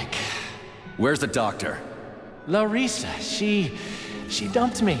my neck. Where's the doctor? Larissa, she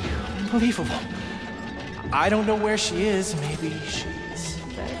dumped me. Unbelievable. I don't know where she is. Maybe she's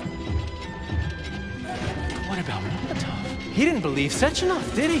dead. What about Molotov? He didn't believe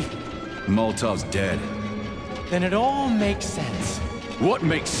Sechenov, did he? Molotov's dead. Then it all makes sense. What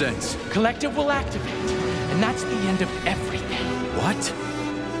makes sense? Kollektiv will activate, and that's the end of everything. What?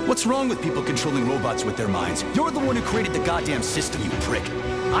 What's wrong with people controlling robots with their minds? You're the one who created the goddamn system, you prick.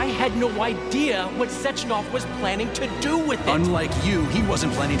 I had no idea what Sechenov was planning to do with it. Unlike you, he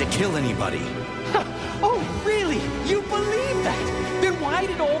wasn't planning to kill anybody. Oh, really? You believe that? Then why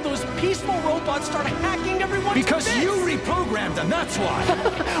did all those peaceful robots start hacking everyone? Because you reprogrammed them, that's why!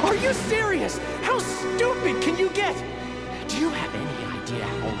 Are you serious? How stupid can you get? Do you have any idea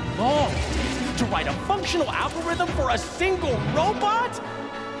how long it takes to write a functional algorithm for a single robot?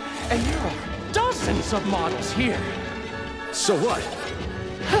 And there are dozens of models here. So what?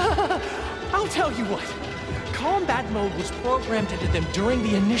 I'll tell you what. Combat mode was programmed into them during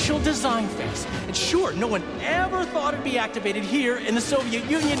the initial design phase. And sure, no one ever thought it'd be activated here in the Soviet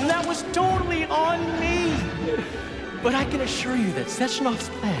Union, and that was totally on me. But I can assure you that Sechenov's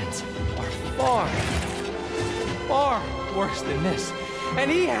plans are far, far worse than this. And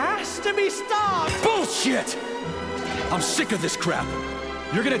he has to be stopped! Bullshit! I'm sick of this crap.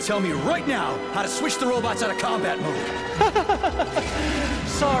 You're gonna tell me right now how to switch the robots out of combat mode.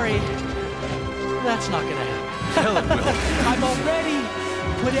 Sorry, that's not gonna happen. Hell it will. I've already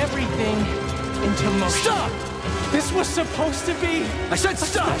put everything into motion. Stop! This was supposed to be I said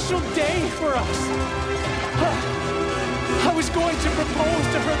stop! A special day for us. I was going to propose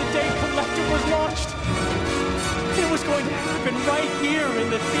to her the day Kollektiv was launched. It was going to happen right here in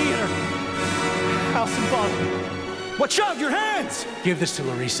the theater. How symbolic. Watch out, your hands! Give this to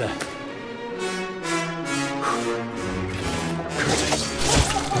Larissa.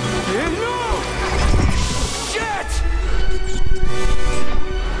 No! Shit!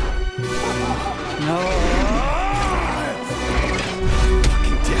 No!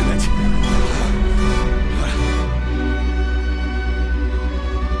 Fucking damn it.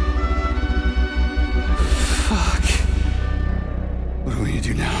 Fuck. What are we gonna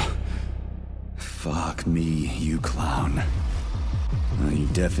do now? Fuck me, you clown. Well, you're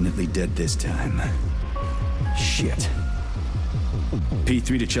definitely dead this time. Shit.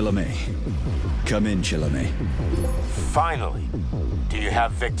 P3 to Chalamet. Come in, Chilome. Finally. Do you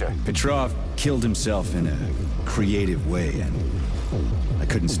have Victor? Petrov killed himself in a creative way, and I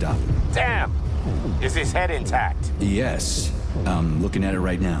couldn't stop him. Damn! Is his head intact? Yes. I'm looking at it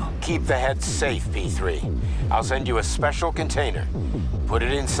right now. Keep the head safe, P3. I'll send you a special container. Put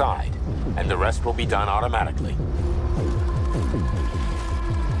it inside, and the rest will be done automatically.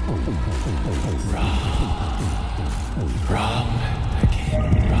 Wrong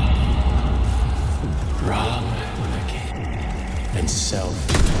again. And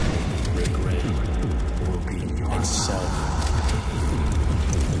self-regret will be your and self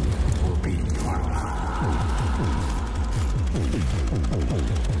will be your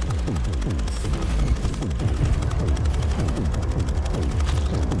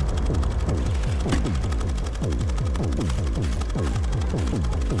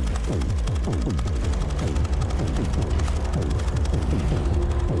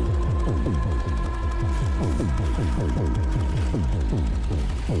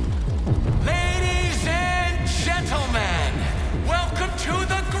Ladies and gentlemen, welcome to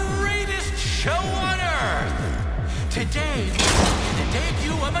the greatest show on Earth. Today, the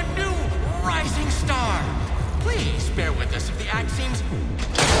debut of a new rising star. Please bear with us if the act seems a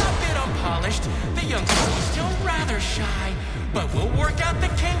bit unpolished. The young girl is still rather shy, but we'll work out the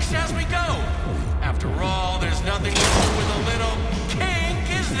kinks as we go. After all, there's nothing wrong with a little kink,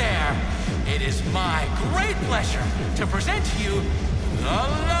 is there? It is my great pleasure to present to you the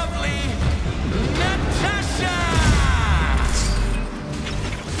lovely Natasha!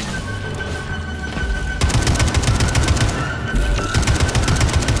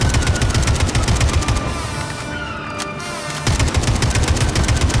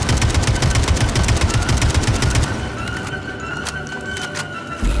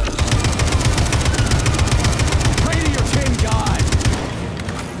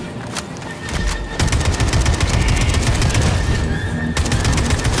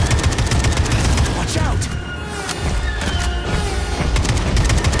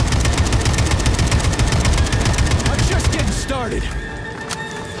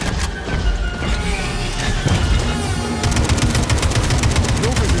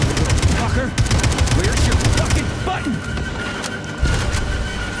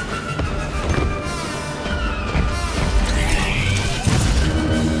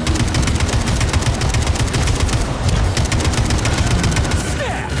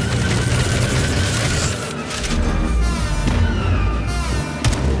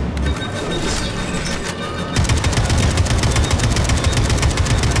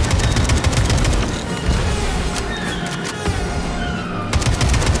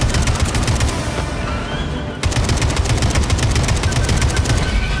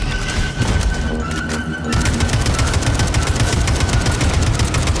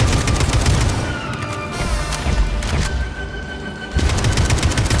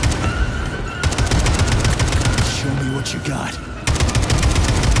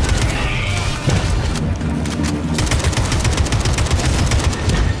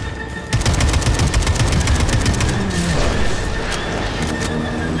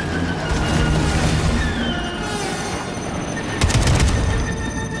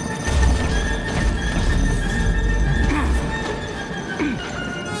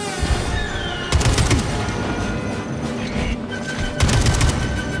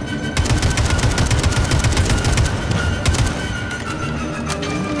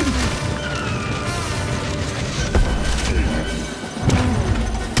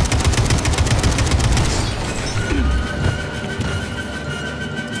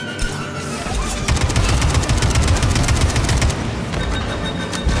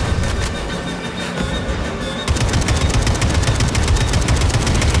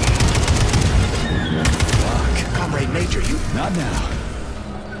 Not now.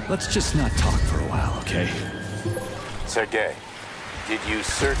 Let's just not talk for a while, okay? Sergei, did you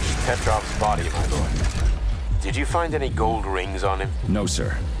search Petrov's body, my lord? Did you find any gold rings on him? No,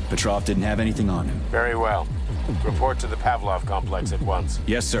 sir. Petrov didn't have anything on him. Very well. Report to the Pavlov complex at once.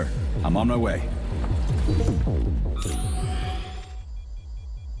 Yes, sir. I'm on my way.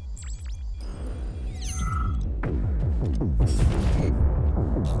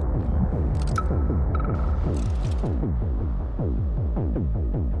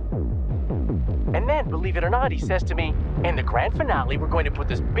 And then, believe it or not, he says to me, in the grand finale, we're going to put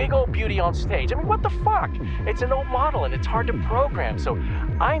this big old beauty on stage. I mean, what the fuck? It's an old model and it's hard to program, so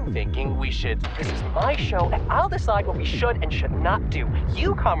I'm thinking this is my show, and I'll decide what we should and should not do.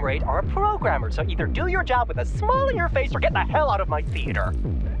 You, comrade, are a programmer, so either do your job with a smile on your face or get the hell out of my theater.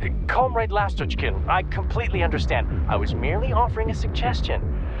 Comrade Lastochkin, I completely understand. I was merely offering a suggestion.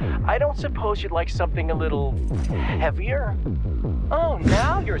 I don't suppose you'd like something a little heavier? Oh,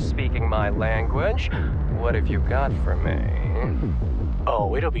 now you're speaking my language. What have you got for me?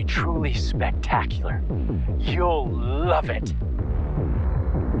 Oh, it'll be truly spectacular. You'll love it.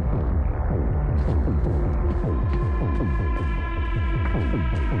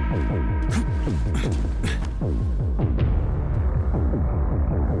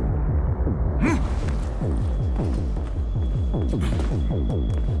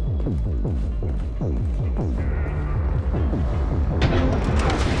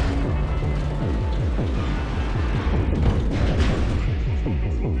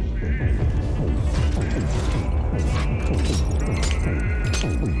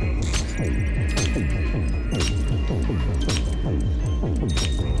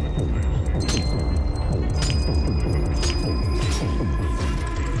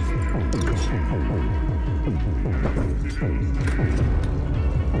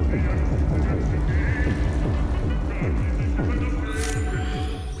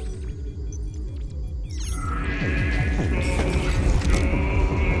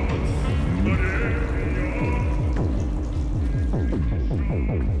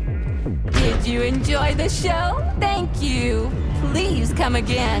 Did you enjoy the show? Thank you. Please come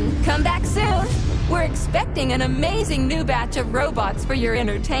again. Come back soon. We're expecting an amazing new batch of robots for your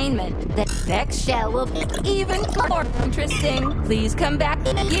entertainment. The next show will be even more interesting. Please come back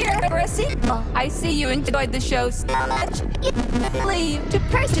here for a sequel. I see you enjoyed the show so much. Leave to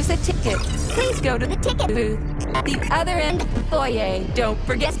purchase a ticket. Please go to the ticket booth at the other end of the foyer. Don't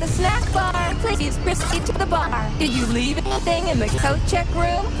forget the snack bar. Please proceed to the bar. Did you leave anything in the coat check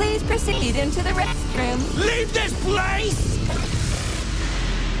room? Please proceed into the restroom. Leave this place!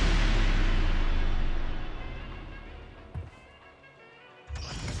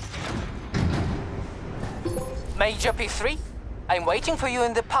 Major P3, I'm waiting for you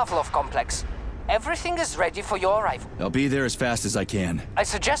in the Pavlov complex. Everything is ready for your arrival. I'll be there as fast as I can. I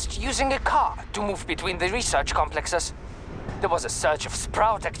suggest using a car to move between the research complexes. There was a surge of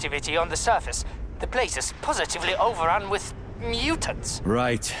sprout activity on the surface. The place is positively overrun with mutants.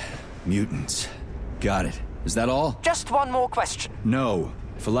 Right. Mutants. Got it. Is that all? Just one more question. No.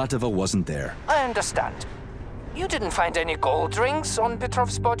 Filatova wasn't there. I understand. You didn't find any gold rings on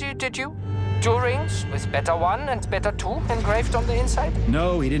Petrov's body, did you? 2 rings with Beta 1 and Beta 2 engraved on the inside?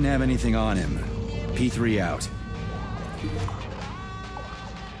 No, he didn't have anything on him. P3 out.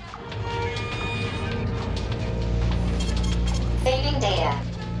 Saving data.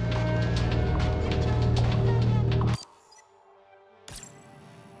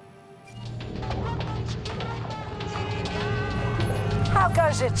 How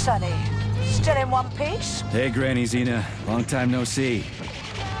goes it, Sonny? Still in one piece? Hey, Granny Zena. Long time no see.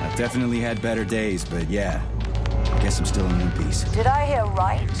 I've definitely had better days, but yeah. I guess I'm still in one piece. Did I hear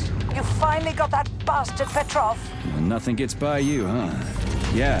right? You finally got that bastard Petrov? Well, nothing gets by you, huh?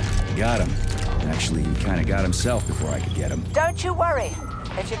 Yeah, got him. Actually, he kind of got himself before I could get him. Don't you worry.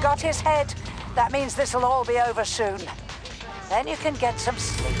 If you got his head, that means this'll all be over soon. Then you can get some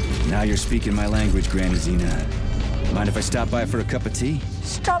sleep. Now you're speaking my language, Granny Zena. Mind if I stop by for a cup of tea?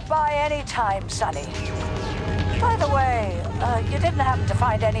 Stop by any time, Sonny. By the way, you didn't happen to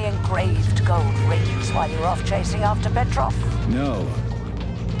find any engraved gold rings while you were off chasing after Petrov? No.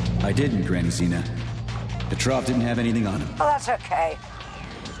 I didn't, Granny Zena. Petrov didn't have anything on him. Oh, that's okay.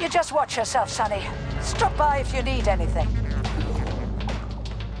 You just watch yourself, Sonny. Stop by if you need anything.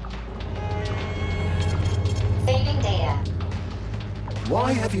 Saving data.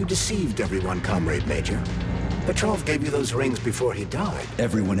 Why have you deceived everyone, Comrade Major? Petrov gave you those rings before he died.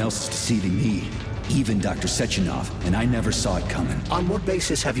 Everyone else is deceiving me. Even Dr. Sechenov, and I never saw it coming. On what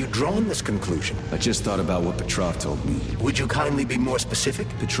basis have you drawn this conclusion? I just thought about what Petrov told me. Would you kindly be more specific?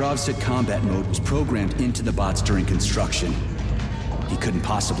 Petrov said combat mode was programmed into the bots during construction. He couldn't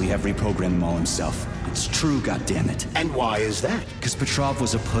possibly have reprogrammed them all himself. It's true, goddammit. And why is that? Because Petrov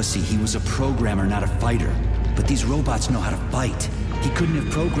was a pussy. He was a programmer, not a fighter. But these robots know how to fight. He couldn't have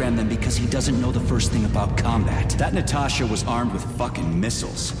programmed them because he doesn't know the first thing about combat. That Natasha was armed with fucking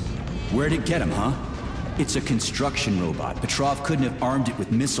missiles. Where'd it get him, huh? It's a construction robot. Petrov couldn't have armed it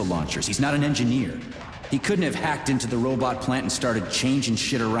with missile launchers. He's not an engineer. He couldn't have hacked into the robot plant and started changing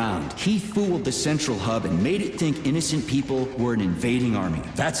shit around. He fooled the central hub and made it think innocent people were an invading army.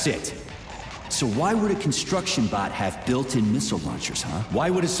 That's it. So why would a construction bot have built-in missile launchers, huh? Why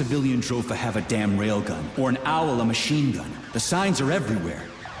would a civilian Drofa have a damn railgun? Or an owl a machine gun? The signs are everywhere.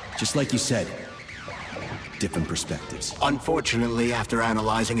 Just like you said. Different perspectives. Unfortunately, after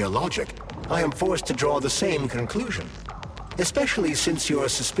analyzing your logic, I am forced to draw the same conclusion. Especially since your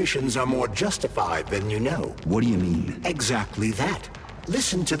suspicions are more justified than you know. What do you mean? Exactly that.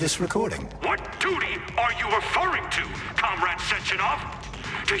 Listen to this recording. What duty are you referring to, Comrade Sechenov?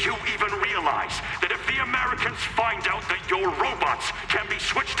 Do you even realize that if the Americans find out that your robots can be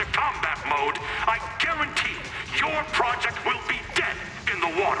switched to combat mode, I guarantee your project will be dead in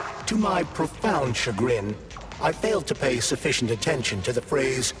the water? To my profound chagrin, I failed to pay sufficient attention to the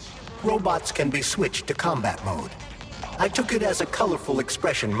phrase, robots can be switched to combat mode. I took it as a colorful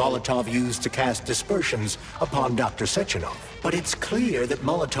expression Molotov used to cast dispersions upon Dr. Sechenov. But it's clear that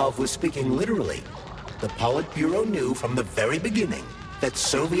Molotov was speaking literally. The Politburo knew from the very beginning that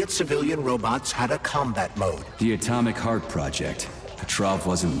Soviet civilian robots had a combat mode. The Atomic Heart Project. Petrov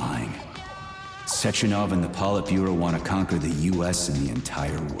wasn't lying. Sechenov and the Politburo want to conquer the US and the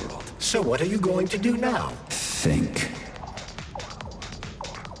entire world. So what are you going to do now? Think.